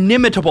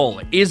inimitable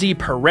Izzy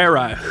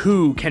Pereira,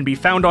 who can be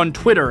found on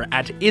Twitter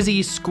at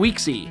Izzy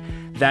Squeaksy.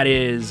 That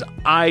is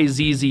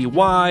IZZYSQUEAKZY.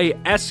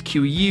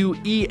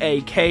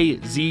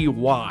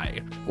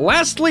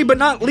 Lastly but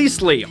not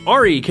leastly,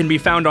 Ari can be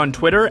found on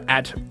Twitter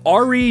at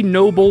Ari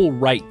Noble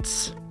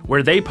Writes,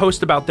 where they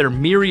post about their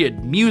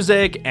myriad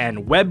music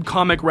and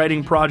webcomic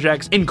writing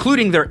projects,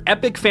 including their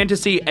epic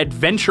fantasy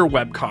adventure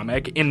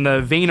webcomic in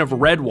the vein of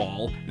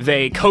Redwall.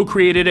 They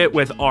co-created it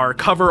with our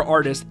cover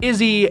artist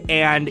Izzy,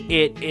 and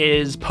it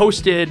is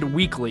posted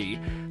weekly,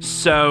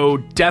 so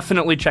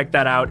definitely check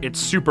that out. It's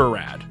super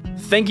rad.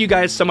 Thank you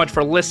guys so much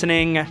for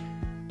listening.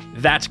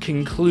 That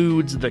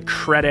concludes the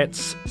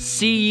credits.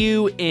 See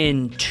you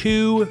in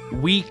 2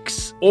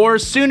 weeks or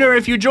sooner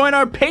if you join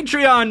our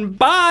Patreon.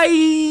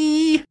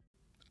 Bye!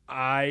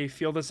 I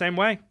feel the same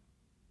way.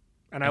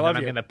 And I love you.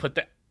 I'm going to put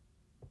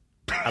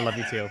I love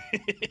you too.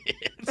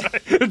 Sorry,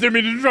 didn't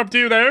mean to interrupt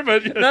you there,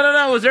 but...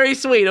 No. It was very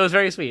sweet. It was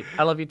very sweet.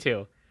 I love you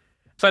too.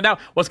 So now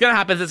what's going to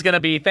happen is it's going to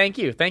be thank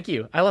you,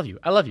 I love you,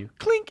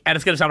 clink. And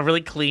it's going to sound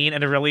really clean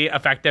and really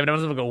effective. And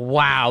everyone's going to go,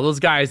 wow, those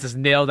guys just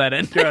nailed that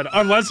in. Good.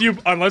 Unless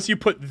you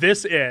put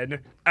this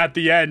in at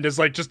the end as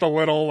like just a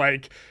little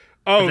like...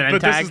 Oh,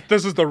 but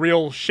this is the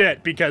real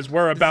shit because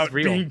we're about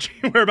being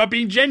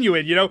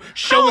genuine, you know,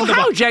 showing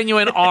how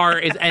genuine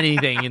is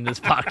anything in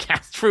this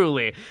podcast,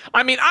 truly.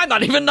 I mean, I'm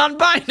not even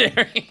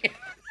non-binary.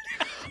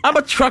 I'm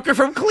a trucker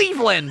from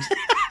Cleveland.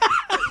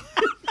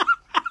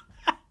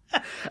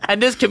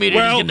 And this community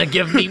is going to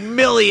give me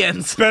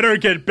millions. Better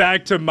get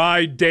back to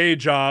my day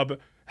job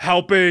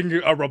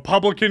helping a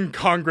Republican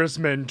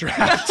congressman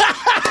draft.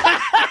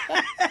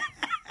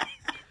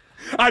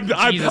 I'm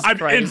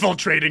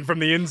infiltrating from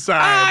the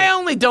inside. I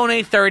only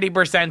donate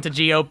 30% to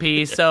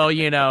GOP, so,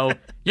 you don't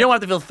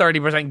have to feel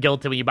 30%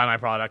 guilty when you buy my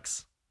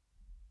products.